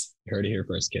afterwards. You heard it here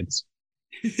first, kids.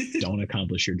 Don't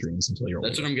accomplish your dreams until you're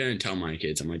That's older. what I'm gonna tell my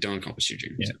kids. I'm like, don't accomplish your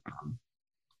dreams. Yeah.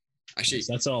 Actually, Yes,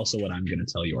 that's also what I'm going to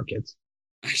tell your kids.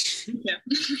 Yeah.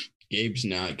 Gabe's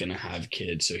not gonna have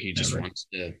kids, so he just Never. wants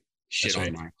to shit That's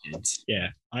on right. my kids. Yeah,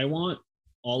 I want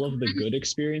all of the good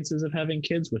experiences of having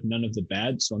kids with none of the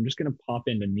bad. So I'm just going to pop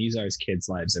into Nizar's kids'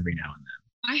 lives every now and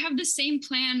then. I have the same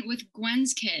plan with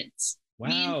Gwen's kids.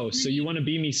 Wow. So you want to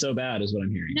be me so bad is what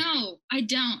I'm hearing. No, I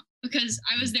don't, because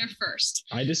I was there first.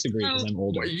 I disagree because I'm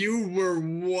older. You were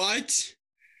what?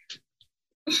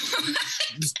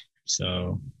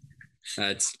 So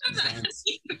That's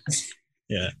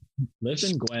Liv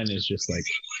and Gwen is just like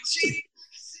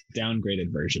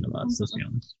downgraded version of us. Let's be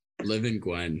honest. Liv and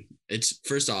Gwen. It's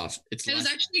first off, it's It was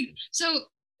less- actually so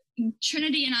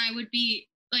Trinity and I would be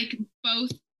like both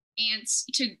aunts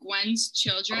to Gwen's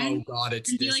children. oh god, it's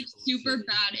And be this like super bullshit.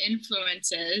 bad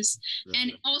influences.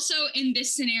 And also in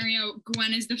this scenario,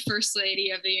 Gwen is the first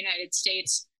lady of the United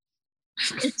States.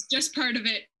 It's just part of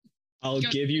it. I'll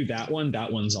give you that one.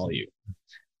 That one's all you.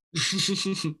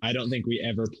 I don't think we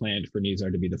ever planned for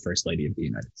Nizar to be the first lady of the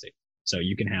United States. So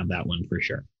you can have that one for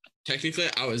sure. Technically,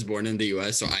 I was born in the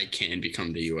US, so I can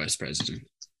become the US president.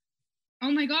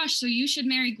 Oh my gosh, so you should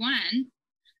marry Gwen.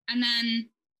 And then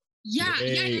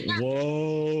Hey, yeah.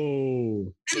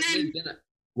 Whoa. And then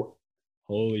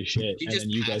Holy shit. She And just then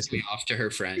you guys passed me off to her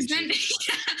friends. then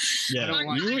Yeah, I don't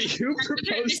want- you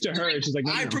proposed to her. She's like,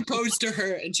 no, I no. proposed to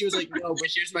her, and she was like, "No, but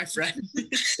here's my friend."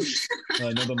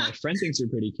 No, but my friend thinks you're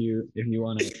pretty cute. If you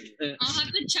want to, I'll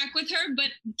have to check with her, but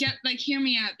hear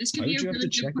me out. This could why be would a you have really to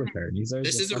good check plan. with her? Nizar's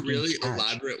This is a fucking really catch.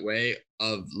 elaborate way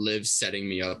of Liv setting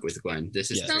me up with Gwen. This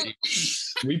is Yeah. So, pretty.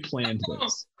 We planned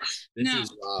this. This No.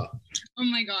 is wow. oh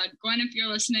my God, Gwen, if you're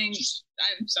listening,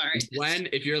 I'm sorry. Gwen,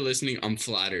 if you're listening, I'm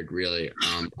flattered. Really.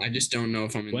 I just don't know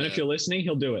if I'm in Gwen, the- if you're listening,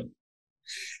 he'll do it.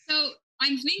 So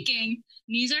I'm thinking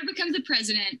Nizar becomes the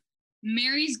president,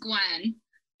 marries Gwen,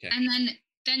 Okay. and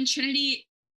then Trinity,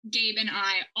 Gabe, and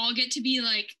I all get to be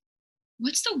like,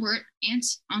 what's the word?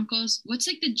 Aunts, uncles? What's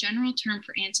like the general term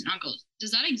for aunts and uncles?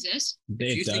 Does that exist? you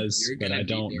It think does, you're but gonna I be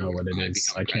don't there know what it when I is.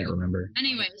 become I can't president. remember.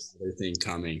 Anyways, Another thing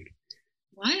coming.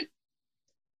 what?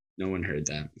 No one heard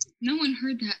that. No one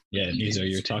heard that. Yeah, Nizar,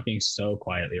 you're talking so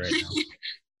quietly right now.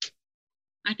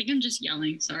 I think I'm just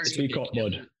yelling. Sorry. Speak up,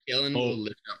 bud. Kellen Oh. will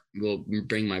lift up. Will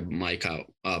bring my mic up.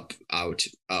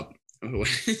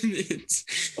 It's-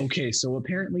 Okay, so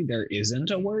apparently there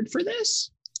isn't a word for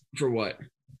this For what?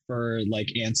 for like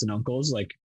aunts and uncles,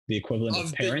 like the equivalent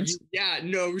of the- parents. yeah,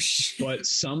 no shit. But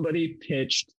somebody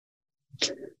pitched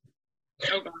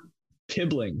Oh God.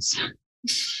 piblings.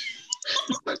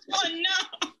 Oh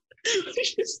no.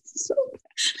 So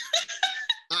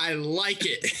I like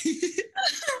it.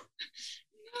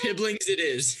 Piblings it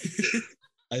is.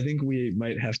 I think we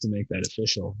might have to make that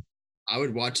official, I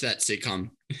would watch that sitcom.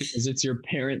 because it's your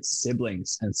parents'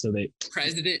 siblings, and so they.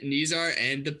 President Nizar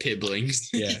and the Piblings.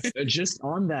 Yeah. Just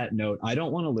on that note, I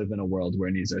don't want to live in a world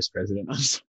where Nizar's president. I'm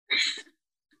sorry.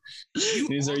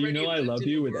 Nizar, you know I already love lived in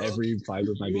you a with world- every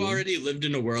fiber of my You being. already lived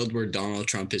in a world where Donald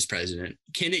Trump is president.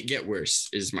 Can it get worse?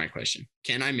 Is my question.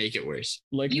 Can I make it worse?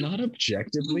 Like, You- not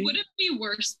objectively. Would it be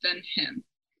worse than him?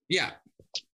 Yeah.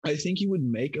 I think you would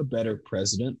make a better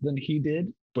president than he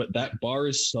did, but that bar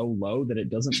is so low that it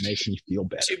doesn't make me feel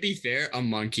better To be fair, a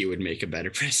monkey would make a better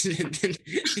president than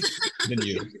than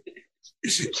you.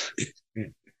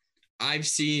 I've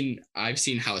seen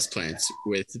houseplants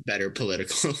with better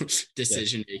political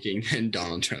decision making than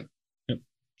Donald Trump.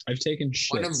 I've taken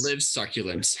One of shits. Liv's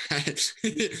succulents,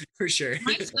 for sure.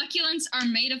 My succulents are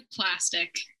made of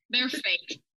plastic. They're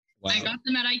fake. Wow. I got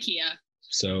them at IKEA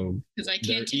So because I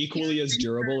they're can't. take equally care of as things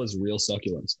durable for- as real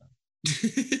succulents.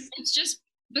 It's just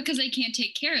because I can't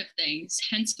take care of things.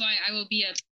 Hence why I will be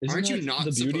a. Isn't Aren't you that not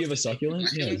the beauty supposed of a to take care of succulent?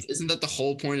 Yeah. succulents? Isn't that the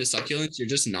whole point of succulents? You're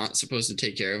just not supposed to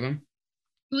take care of them.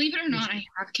 Believe it or not, I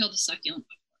have killed a succulent.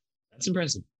 That's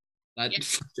impressive. That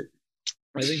Yeah.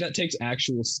 I think that takes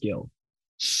actual skill,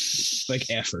 like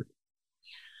effort.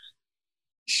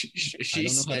 she don't know how to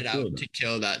set feel out about to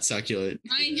kill that succulent.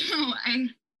 I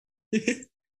know.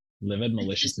 Livid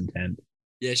malicious intent.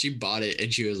 Yeah, she bought it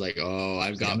and she was like, "Oh,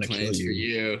 I've I'm got gonna plans kill for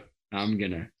you." you. I'm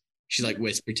gonna." She like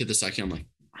whispered to the succulent, "I'm like,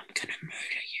 I'm gonna murder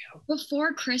you."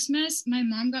 Before Christmas, my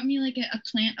mom got me like a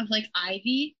plant of like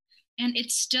ivy, and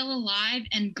it's still alive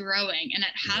and growing, and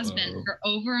it has been Whoa. for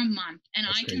over a month. And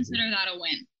That's I crazy. consider that a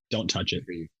win. Don't touch it.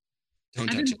 Don't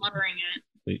I've touch been it. watering it.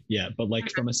 Please. Yeah, but like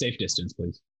from a safe distance,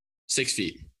 please. 6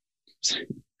 feet.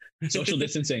 Social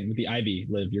distancing with the ivy,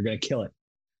 Liv. You're gonna kill it.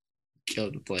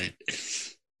 Kill the plant.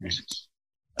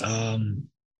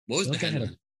 What was the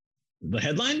headline? The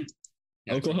headline?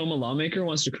 Yeah. Oklahoma lawmaker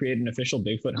wants to create an official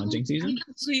Bigfoot hunting season. I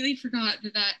completely forgot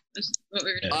that was what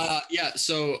we were doing. Yeah.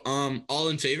 So, all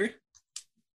in favor?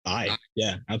 Aye.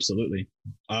 Yeah, absolutely.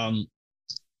 I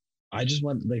just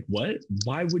want what?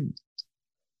 Why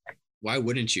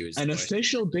wouldn't you? An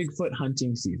official Bigfoot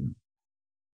hunting season?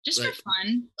 Just for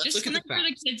fun. Just something for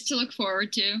the kids to look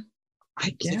forward to. I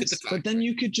guess, but then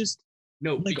you could just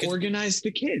organize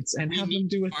the kids and have them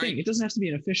do a thing. It doesn't have to be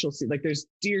an official season. Like there's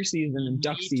deer season and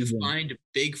duck season. To find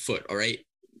Bigfoot, all right.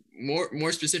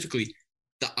 More specifically,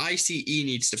 the ICE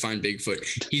needs to find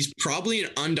Bigfoot. He's probably an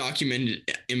undocumented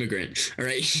immigrant, all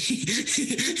right. He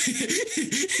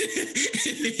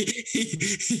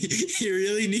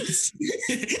really needs.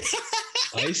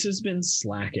 ICE has been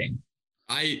slacking.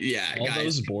 All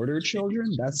those border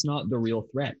children. That's not the real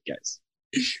threat, guys.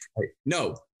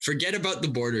 No, forget about the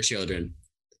border children.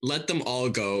 Let them all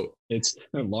go. It's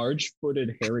a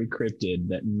large-footed hairy cryptid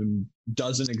that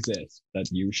doesn't exist that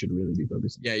you should really be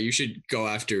focusing on. Yeah, you should go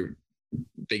after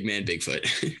big man Bigfoot.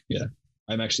 Yeah,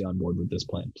 I'm actually on board with this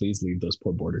plan. Please leave those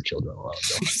poor border children alone.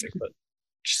 Don't hunt Bigfoot.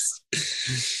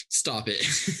 Stop it.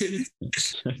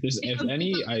 if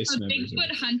any ICE members,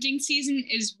 Bigfoot hunting season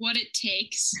is what it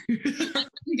takes. Let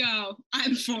them go.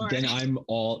 I'm for then it. I'm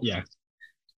all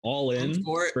in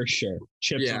for sure.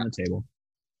 Chips on the table.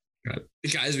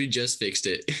 Guys, we just fixed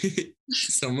it.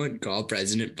 Someone called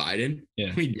President Biden.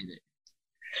 Yeah, we did it.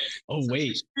 Oh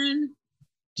wait,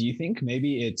 do you think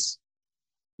maybe it's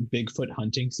Bigfoot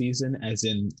hunting season, as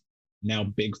in now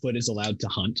Bigfoot is allowed to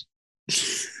hunt?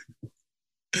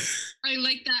 I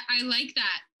like that.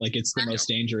 Like it's the most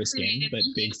dangerous game, but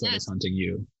Bigfoot is hunting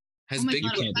you. Has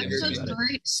Bigfoot that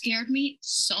story scared me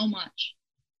so much.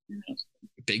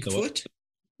 Bigfoot?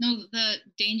 No, the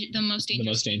most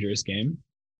dangerous game.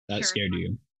 That scared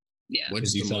you. Yeah.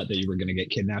 Because you thought that you were going to get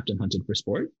kidnapped and hunted for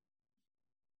sport?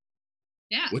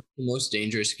 Yeah. What's the most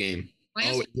dangerous game?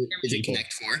 Is it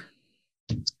Connect 4?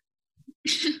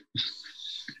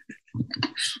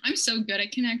 I'm so good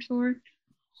at Connect 4.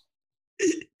 I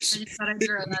just thought I'd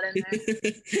throw that in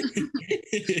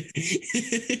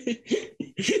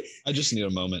there. I just need a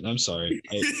moment. I'm sorry.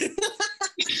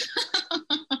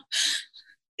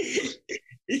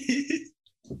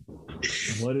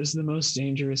 What is the most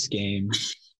dangerous game?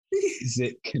 Is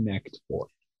it Connect 4?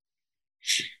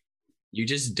 You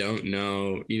just don't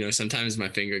know. Sometimes my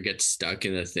finger gets stuck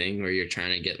in the thing where you're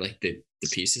trying to get like the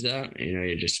pieces out.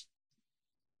 You're just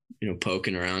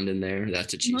poking around in there.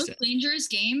 That's what she said. The most dangerous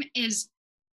game is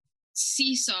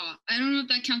Seesaw. I don't know if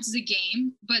that counts as a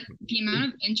game, but the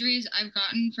amount of injuries I've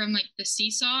gotten from like the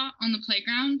seesaw on the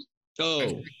playground.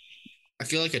 Oh, I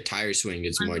feel like a tire swing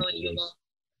is more dangerous.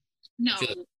 No.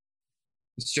 I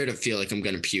straight up feel like I'm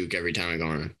gonna puke every time I go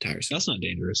on a tire swing. That's not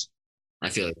dangerous. I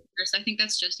feel like I think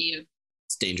that's just you.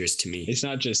 It's dangerous to me. It's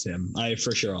not just him. I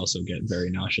for sure also get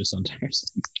very nauseous on tire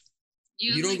swings.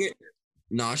 You don't get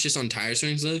nauseous on tire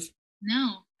swings, Liv?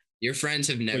 No. Your friends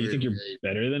have never. You think you're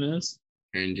better than us?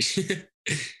 And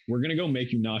we're gonna go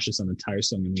make you nauseous on the tire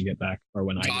swing when we get back, or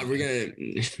when we're gonna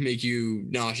make you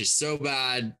nauseous so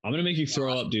bad. I'm gonna make you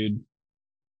throw up, dude.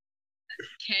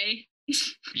 Okay.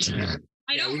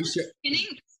 I don't.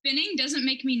 Spinning doesn't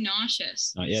make me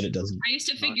nauseous. Not yet. It doesn't. I used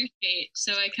to figure skate,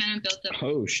 so I kind of built up.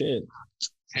 Oh shit!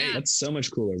 Hey, that's so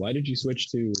much cooler. Why did you switch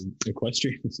to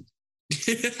equestrian?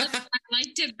 I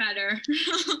liked it better.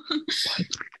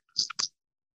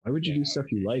 Why would you do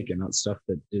stuff you like and not stuff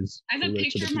that is? I have a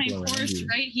picture of my horse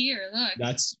right here. Look.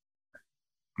 That's.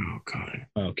 Oh god.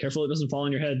 Oh, careful! It doesn't fall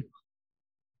on your head.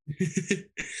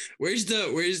 Where's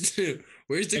the?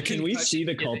 Can we see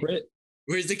the culprit?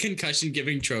 Where's the concussion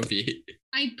giving trophy?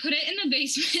 I put it in the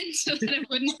basement so that it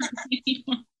wouldn't hurt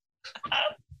anyone.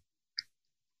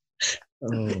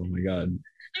 Oh my god!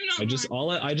 I just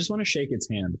want to shake its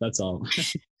hand. That's all.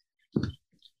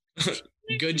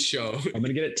 Good show. I'm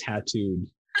gonna get it tattooed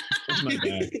on my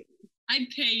back. I'd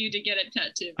pay you to get it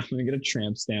tattooed. I'm gonna get a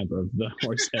tramp stamp of the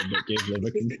horse head that gave Liv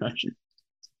a concussion.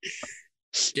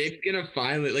 Gabe's gonna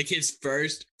finally, like, his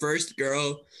first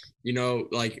girl,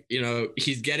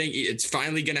 it's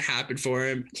finally gonna happen for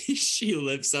him. She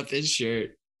lifts up his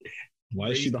shirt. Why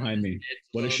is she behind me?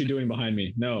 What is she doing behind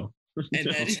me? No. And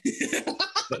no.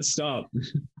 Then stop.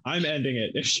 I'm ending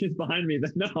it. If she's behind me,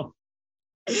 then no.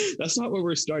 That's not where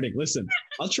we're starting. Listen,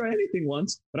 I'll try anything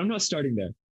once, but I'm not starting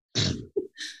there.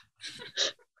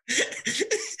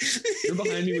 You're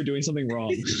behind me. We're doing something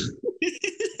wrong.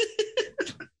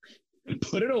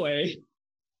 Put it away.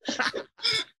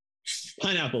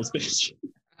 Pineapples, bitch.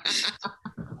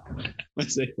 My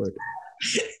safe word.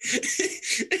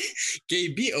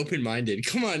 Gabe, be open-minded.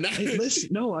 Come on. Hey, listen,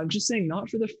 no, I'm just saying, not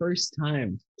for the first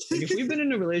time. Like, if we've been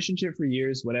in a relationship for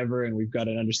years, whatever, and we've got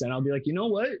to understand, I'll be like, you know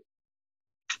what?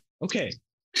 Okay,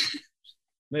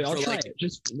 maybe I'll try it.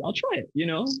 I'll try it. You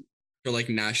know, For like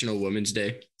National Women's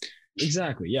Day.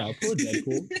 exactly. Yeah, I'll pull a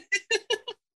Deadpool.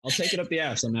 I'll take it up the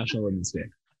ass on National Women's Day,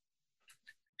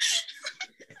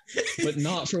 but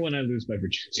not for when I lose my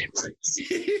virginity.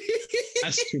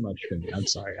 That's too much for me. I'm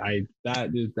sorry. That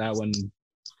one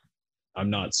I'm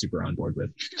not super on board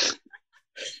with.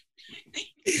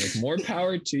 Like, more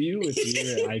power to you if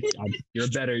you're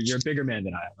better. You're a bigger man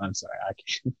than I am. I'm sorry. I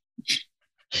can't.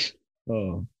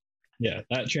 Oh, yeah.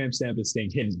 That tramp stamp is staying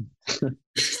hidden.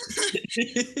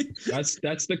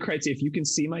 That's the criteria. If you can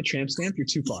see my tramp stamp, you're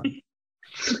too far.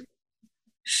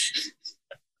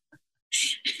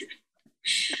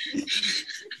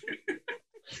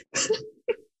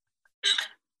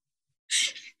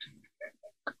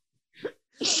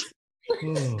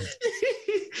 Oh.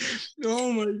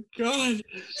 Oh my God.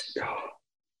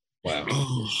 Wow.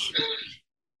 Oh.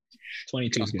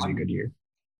 22 is going to be a good year.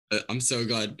 I'm so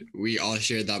glad we all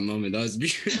shared that moment. That was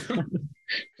beautiful. That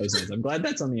was nice. I'm glad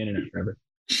that's on the internet forever.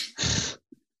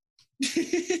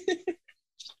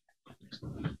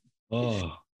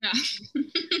 Oh. Yeah.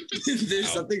 There's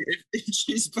something, if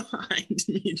she's behind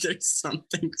me, there's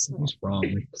something. Something's wrong.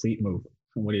 Like, please move.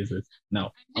 What is this?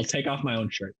 No, I'll take off my own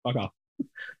shirt. Fuck off.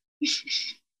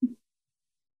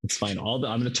 It's fine. I'm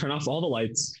going to turn off all the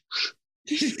lights.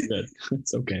 Good.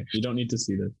 It's okay. You don't need to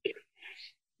see this.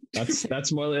 That's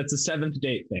a seventh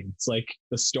date thing. It's like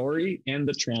the story and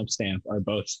the tramp stamp are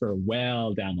both for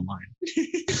well down the line.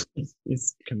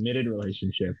 It's committed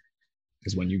relationship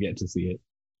is when you get to see it.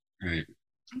 Right.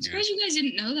 I'm surprised you guys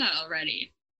didn't know that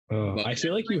already. Oh, I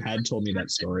feel like you had told me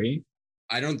that story.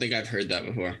 I don't think I've heard that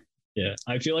before. Yeah,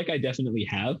 I feel like I definitely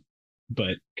have,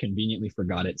 but conveniently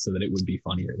forgot it so that it would be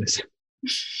funnier this.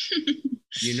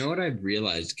 You know what I've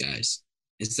realized, guys,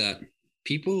 is that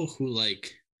people who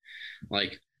like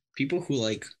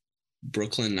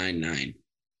Brooklyn Nine-Nine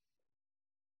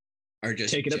are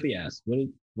just take it up the ass.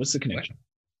 What's the connection?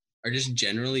 Are just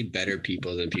generally better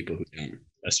people than people who don't.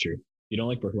 That's true. You don't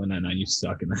like Brooklyn Nine-Nine, you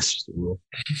suck, and that's just a rule.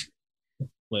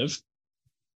 Liv?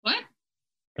 What?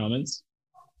 Comments?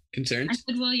 I Concerns?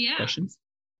 said, well, yeah. Questions?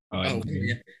 Oh,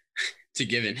 yeah. It's a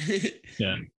given.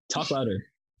 Yeah. Talk louder.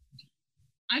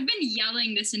 I've been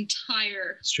yelling this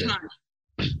entire It's true. time.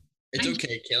 It's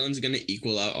okay. Kalen's gonna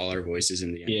equal out all our voices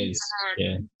in the end. Yes.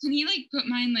 Yeah. Can you put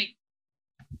mine like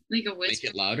a whisper? Make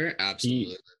it louder?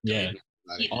 Absolutely. Yeah.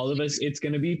 All of us, it's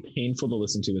going to be painful to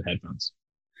listen to with headphones,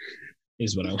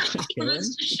 is what I want. All of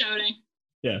us just shouting.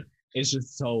 Yeah. It's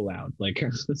just so loud. Like,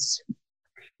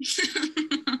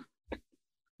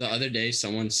 The other day,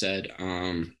 someone said,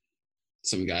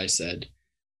 some guy said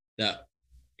that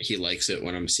he likes it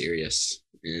when I'm serious.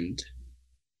 And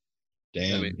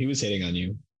damn, he was hitting on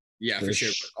you. yeah, for sure.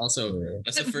 But also,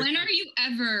 that's the first. When are you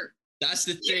ever? That's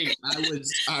the thing.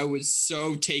 I was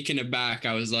so taken aback.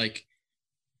 I was like,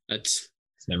 It's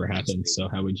never happened. So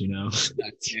how would you know?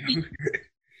 that's you.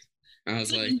 I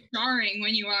was like, jarring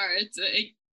when you are. It's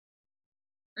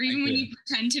or even when you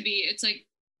pretend to be. It's like,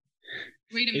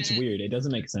 wait a minute. It's weird. It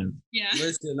doesn't make sense. Yeah.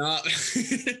 listen up.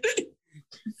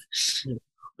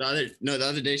 The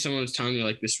other day someone was telling me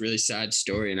like this really sad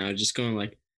story, and I was just going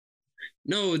like,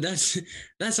 no, that's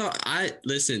all. I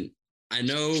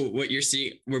know what you're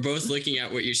seeing. We're both looking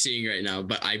at what you're seeing right now,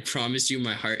 but I promise you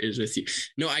my heart is with you.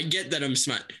 No, I get that I'm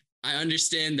smart. I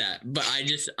understand that, but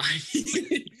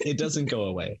It doesn't go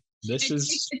away. It's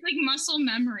like muscle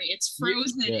memory. It's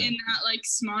frozen in that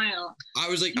smile. I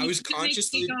was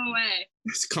consciously go away.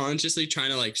 consciously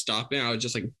trying to stop it. I was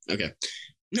just like, okay.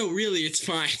 No, really, it's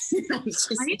fine. I used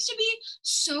to be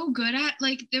so good at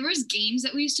there was games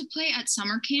that we used to play at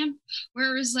summer camp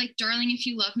where it was like, darling, if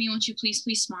you love me, won't you please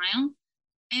smile?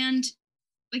 And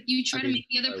you try to make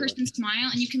the other person smile,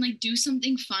 and you can do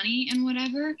something funny and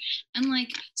whatever. And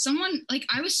someone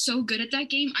I was so good at that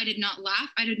game, I did not laugh,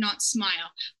 I did not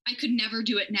smile. I could never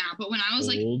do it now. But when I was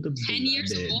 10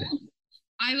 years old,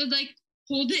 I would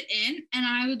hold it in, and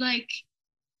I would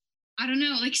I don't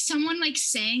know, someone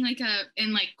saying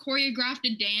and choreographed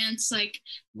a dance.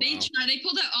 They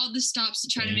pulled out all the stops to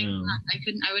try to make me laugh.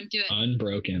 I wouldn't do it.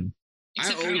 Unbroken.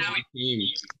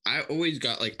 I always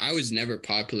got I was never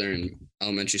popular in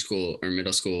elementary school or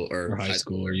middle school or high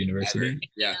school or university.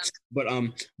 Yeah.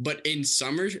 But in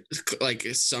summer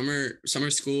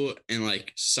school and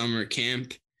summer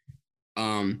camp,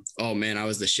 oh man, I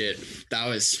was the shit. That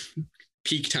was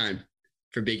peak time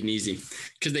for Big Neezy,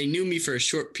 because they knew me for a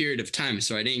short period of time,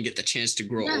 so I didn't get the chance to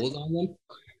grow old on them.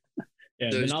 Yeah,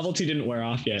 the novelty didn't wear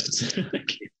off yet.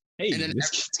 Hey, and then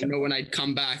when I'd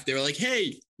come back, they were like,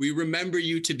 "Hey, we remember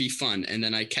you to be fun." And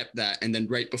then I kept that. And then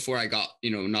right before I got,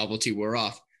 novelty wore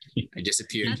off, I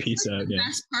disappeared. That's Peace out. The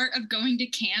best part of going to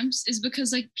camps is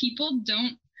because like people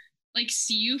don't like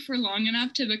see you for long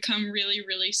enough to become really,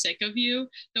 really sick of you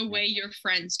the way your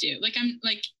friends do.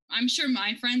 I'm sure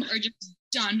my friends are just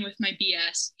done with my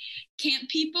BS. Camp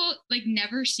people like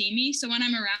never see me. So when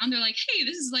I'm around, they're like, hey,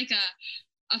 this is like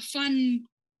a fun,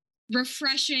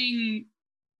 refreshing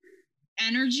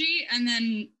energy. And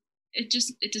then it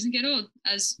doesn't get old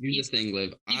as here's the thing,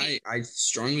 Liv. I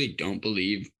strongly don't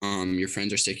believe your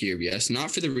friends are sick of your BS.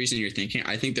 Not for the reason you're thinking.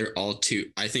 I think they're all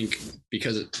too. I think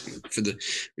because for the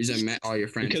reason I met all your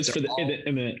friends. Because for the I didn't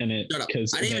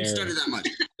even stutter that much.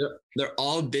 They're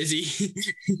all busy.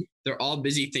 They're all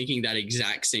busy thinking that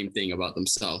exact same thing about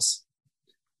themselves.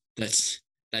 That's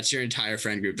your entire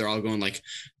friend group. They're all going like,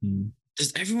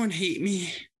 does everyone hate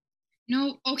me?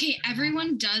 No, okay,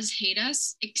 everyone does hate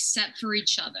us except for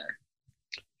each other.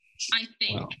 I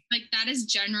think like that is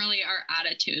generally our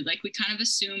attitude. Like we kind of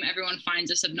assume everyone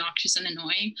finds us obnoxious and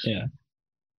annoying. Yeah.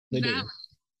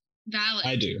 Valid.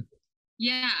 I do.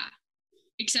 Yeah.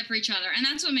 Except for each other. And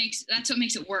that's what makes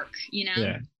it work,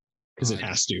 Yeah. Because it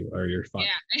has to, or you're fucked.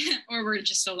 Yeah. Or we're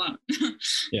just alone.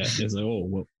 Yeah. It's like, oh,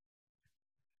 well.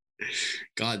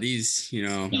 God, these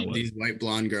white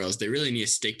blonde girls, they really need to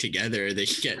stick together. They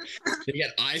get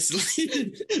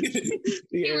isolated.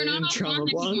 We're not all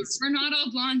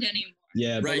blonde anymore.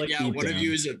 Yeah, right. Like yeah, one of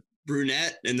you is a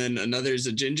brunette, and then another is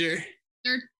a ginger.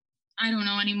 I don't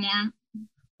know anymore.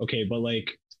 Okay, but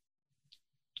like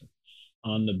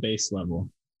on the base level,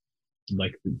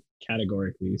 like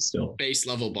categorically still base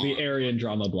level blonde. The Aryan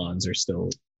drama blondes are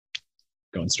still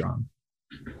going strong.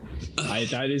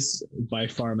 That is by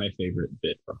far my favorite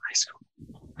bit from high school.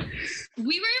 We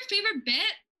were your favorite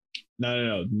bit?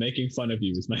 No. Making fun of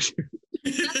you is my favorite.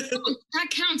 That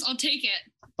counts. I'll take it.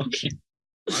 Okay.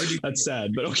 That's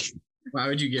sad, but okay. Why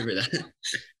would you give her that?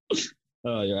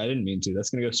 Oh, yeah, I didn't mean to. That's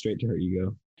gonna go straight to her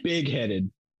ego. Big-headed.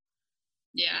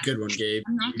 Yeah. Good one, Gabe.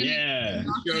 Yeah.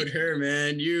 You showed her,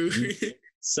 man. You.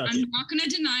 I'm not gonna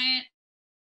deny it,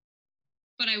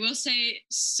 but I will say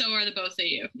so are the both of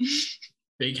you.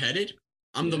 Big-headed?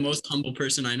 I'm the most humble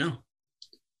person I know.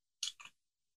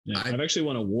 Yeah, I've actually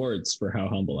won awards for how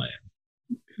humble I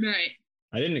am. Right.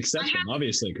 I didn't accept them,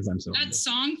 obviously, because I'm so humble. That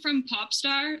song from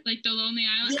Popstar, like The Lonely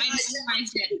Island,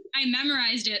 I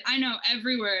memorized it. I know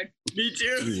every word. Me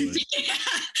too.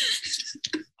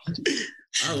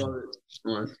 I love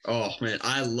it. Oh, man.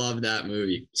 I love that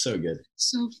movie. So good.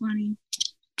 So funny.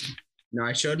 No,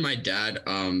 I showed my dad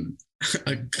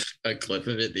a clip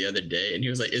of it the other day, and he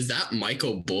was like, "Is that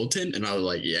Michael Bolton?" And I was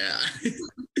like, "Yeah."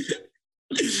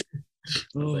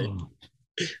 Like,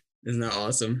 isn't that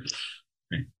awesome?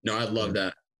 No, I love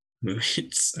that movie.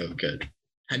 It's so good.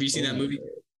 Have you seen that movie?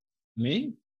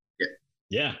 Me?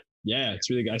 Yeah. It's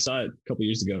really good. I saw it a couple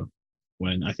years ago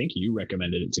when I think you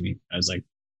recommended it to me. I was like,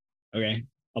 okay,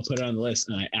 I'll put it on the list,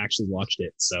 and I actually watched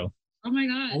it. So. Oh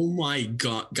my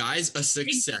god, guys, a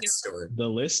success story. The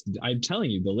list, I'm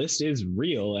telling you, the list is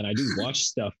real, and I do watch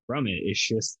stuff from it. It's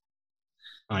just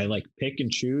I like pick and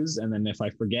choose, and then if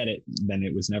I forget it, then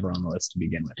it was never on the list to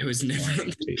begin with. It was never on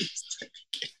the list.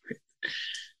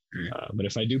 But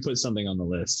if I do put something on the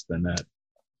list, then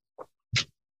I'm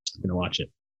gonna watch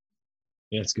it.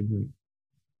 Yeah, it's a good movie.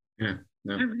 Yeah,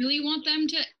 no. I really want them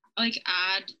to like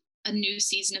add a new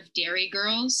season of Dairy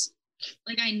Girls.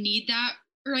 Like I need that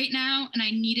right now, and I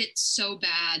need it so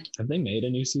bad. Have they made a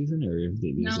new season, or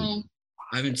no?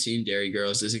 I haven't seen Dairy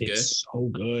Girls. Is it good? It's so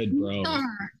good, bro.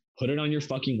 Put it on your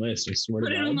fucking list. I swear to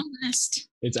God. Put it on the list.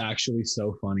 It's actually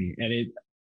so funny, and it's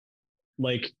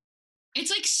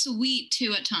like sweet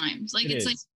too at times. Like it's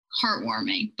like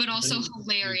heartwarming, but also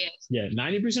hilarious. Yeah,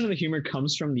 90% of the humor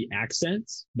comes from the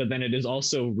accents, but then it is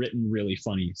also written really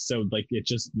funny. So like it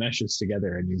just meshes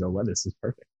together, and you go, "Well, this is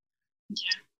perfect."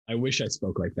 Yeah. I wish I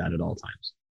spoke like that at all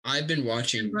times. I've been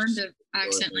watching. I learned an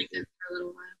accent like that for a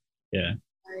little while. Yeah.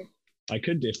 Sorry. I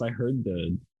could, if I heard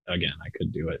I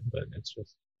could do it, but it's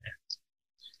just.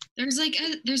 Yeah.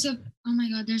 There's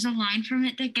a line from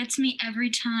it that gets me every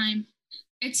time.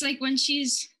 It's like when she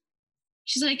was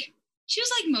like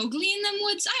Mowgli in them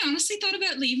woods. I honestly thought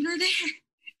about leaving her there.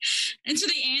 And so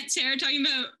the Aunt Sarah talking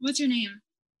about, what's her name?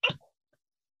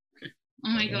 Oh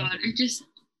my God.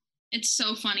 It's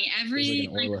so funny. Every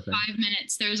 5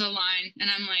 minutes there's a line, and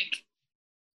I'm like,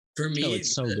 for me,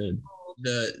 it's so good.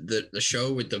 The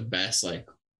show with the best like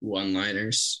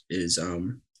one-liners is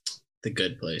The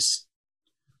Good Place.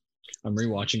 I'm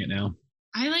rewatching it now.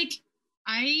 I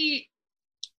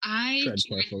I Tread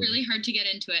tried carefully. really hard to get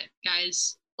into it,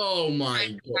 guys. Oh my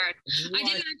Tried god. hard. I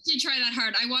didn't actually try that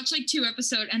hard. I watched like 2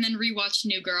 episodes and then rewatched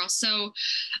New Girl. So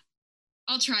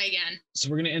I'll try again. So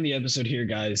we're gonna end the episode here,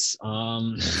 guys.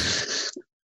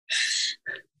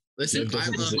 Listen,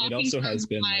 it also has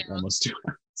been like While. almost 2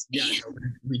 hours. yeah,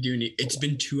 we do need. It's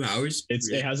been 2 hours.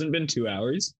 It hasn't been 2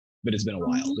 hours, but it's been a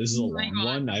while. This is a Oh my long God.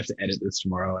 one. I have to edit this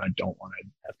tomorrow, and I don't want to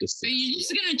have to. Are you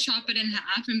just gonna chop it in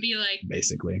half and be like,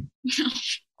 Basically, no?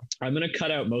 I'm gonna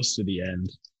cut out most of the end.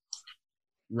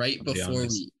 right I'll be before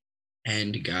honest. we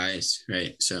end, guys.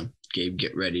 Right. So, Gabe,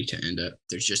 get ready to end up.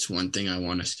 There's just one thing I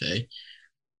want to say.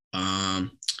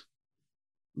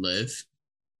 Liv,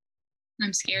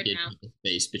 I'm scared did now. put the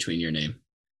space between your name.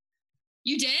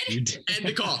 You did? You did. End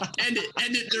the call. End it.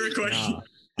 End it. The recording. Nah,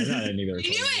 I'm not ending the I knew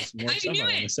recording. it. There's more I stuff knew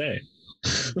want it. to say.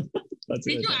 That's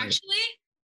Did it. you actually?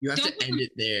 You have Don't to end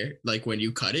it there. Like when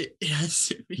you cut it, it has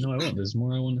to be. No, I won't. There's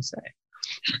more I want to say.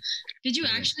 Did you Yeah.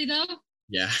 actually though?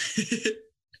 Yeah.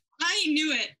 I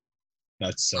knew it.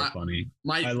 That's so funny.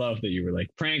 I my love that you were like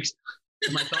pranks.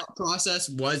 my thought process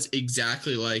was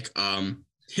exactly like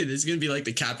this is gonna be like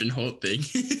the Captain Holt thing.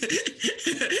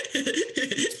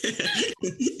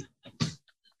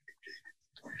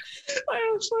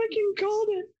 I fucking called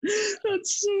it.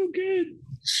 That's so good.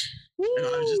 And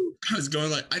I was going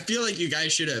like, I feel like you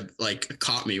guys should have like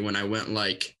caught me when I went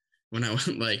like,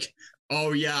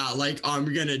 oh yeah, like I'm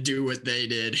gonna do what they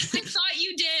did. I thought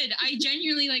you did. I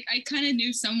genuinely like. I kind of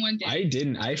knew someone did. I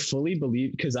didn't. I fully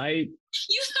believe because You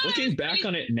thought I looking was back crazy.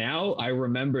 on it now, I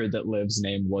remember that Liv's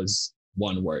name was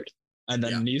one word. And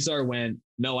then Nizar went,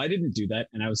 no, I didn't do that.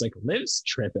 And I was like, Liv's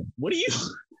tripping. What are you?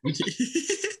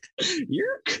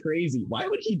 You're crazy. Why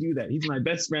would he do that? He's my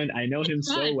best friend. I know him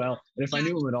so well. And if I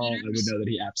knew him at all, I would know that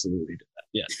he absolutely did that.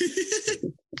 Yeah.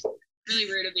 Really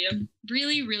rude of you.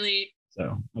 Really, really. So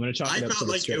I'm going to chalk I it up to felt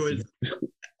the like it script. was.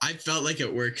 I felt like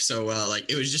it worked so well. Like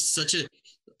it was just such a.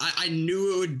 I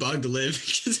knew it would bug Liv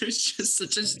because it was just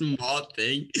such a small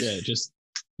thing. Yeah, just.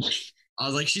 I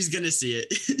was like, she's gonna see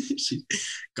it.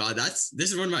 God, this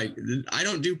is one of my. I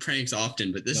don't do pranks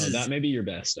often, but this is that may be your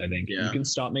best, I think. Yeah. You can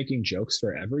stop making jokes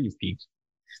forever. You've peaked.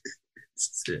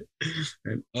 this is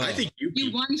it. Oh. I think you.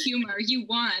 You won humor. You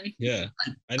won. Yeah.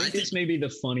 I think this may be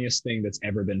the funniest thing that's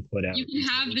ever been put out. You can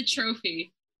have the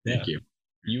trophy. Thank you.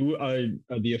 You are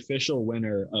the official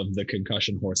winner of the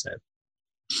concussion horse head.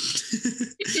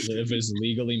 Liv is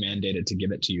legally mandated to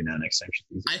give it to you now next time she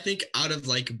sees it. I think out of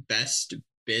like best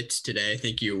bits today, I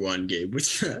think you won, Gabe,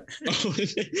 with that. Oh,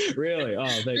 really? Oh,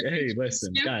 hey,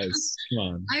 listen, guys, come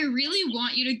on. I really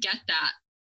want you to get that.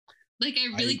 Like, I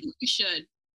really think you should.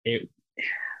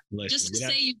 Listen, Just to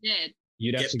say you did.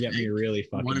 you'd have Get to get me pegged. really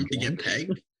fucking Want him to drunk. get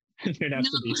pegged? There'd have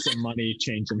to be No. some money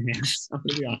changing hands. I'm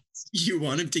gonna be honest. You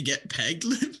want him to get pegged,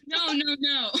 Liv? No, no,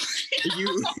 no.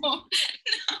 You No.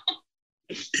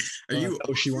 are you?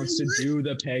 Oh, she wants to do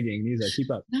the pegging. These are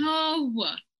keep up. No.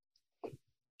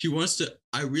 She wants to.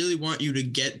 I really want you to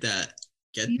get that.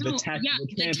 Get No. The tat- Yeah, the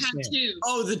the tramp stamp. tattoo.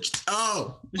 Oh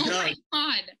Oh my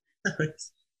God.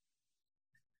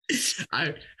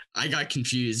 I got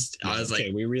confused. I was okay,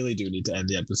 like, we really do need to end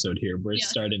the episode here. We're Yeah.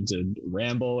 starting to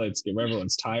ramble.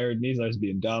 Everyone's tired. Nizar's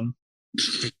being dumb.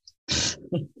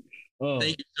 Oh,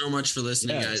 thank you so much for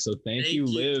listening, yeah. guys. So thank Thank you,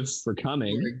 you. Liv, for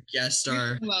coming. Your guest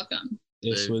star. You're welcome.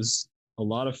 This Liv. was a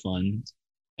lot of fun,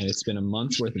 and it's been a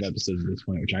month's worth of episodes at this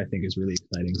point, which I think is really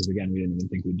exciting because again, we didn't even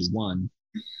think we'd do one.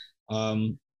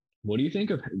 What do you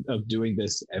think of doing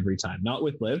this every time? Not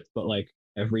with Liv, but like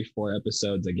every 4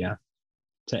 episodes, I guess,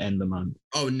 to end the month.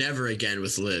 Oh, never again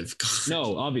with Liv.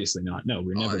 No, obviously not. No,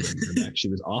 we're never Oh. bringing her back. She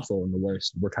was awful and the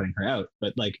worst. We're cutting her out.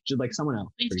 But like, just like someone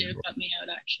else. Please for do example. cut me out,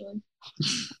 actually.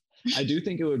 I do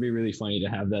think it would be really funny to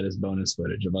have that as bonus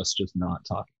footage of us just not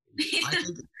talking.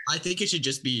 I think it should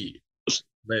just be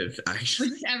Liv. Actually,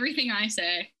 With everything I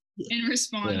say in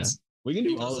response. We can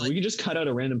do Because, all. like- We can just cut out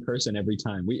a random person every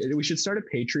time. We should start a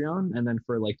Patreon, and then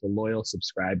for like the loyal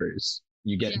subscribers,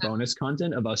 you get Yeah. bonus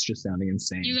content of us just sounding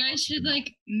insane. You guys should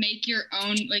like make your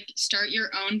own, like start your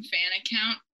own fan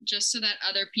account just so that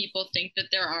other people think that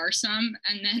there are some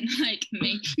and then like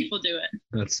make people do it.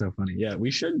 That's so funny. Yeah, we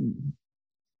should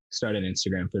start an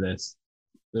Instagram for this.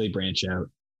 Really branch out.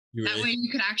 You That ready? way you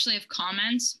could actually have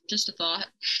comments. Just a thought.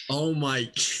 Oh my!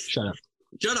 Shut up.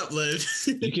 Shut up, Liv.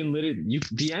 You can literally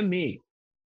DM me.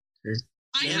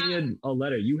 I Send me have, a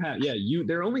letter. You have you.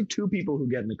 There are only 2 people who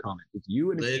get in the comments. It's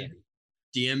you and it's Liv. Andy.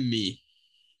 DM me.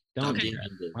 Don't Okay. do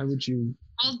that. Why would you?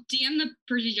 I'll DM the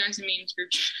Percy Jackson memes group.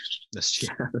 That's,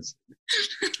 yeah,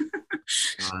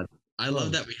 God, I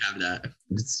love that we have that.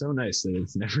 it's so nice that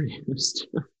it's never used.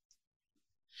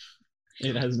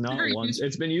 It has not Never once. used-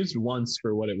 It's been used once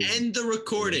for what it was. End the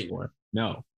recording. For.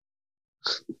 No.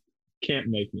 Can't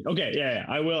make me. Okay, yeah,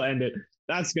 I will end it.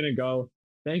 That's gonna go.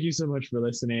 Thank you so much for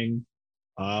listening,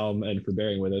 and for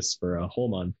bearing with us for a whole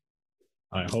month.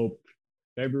 I hope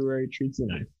February treats you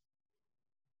nice.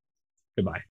 Goodbye.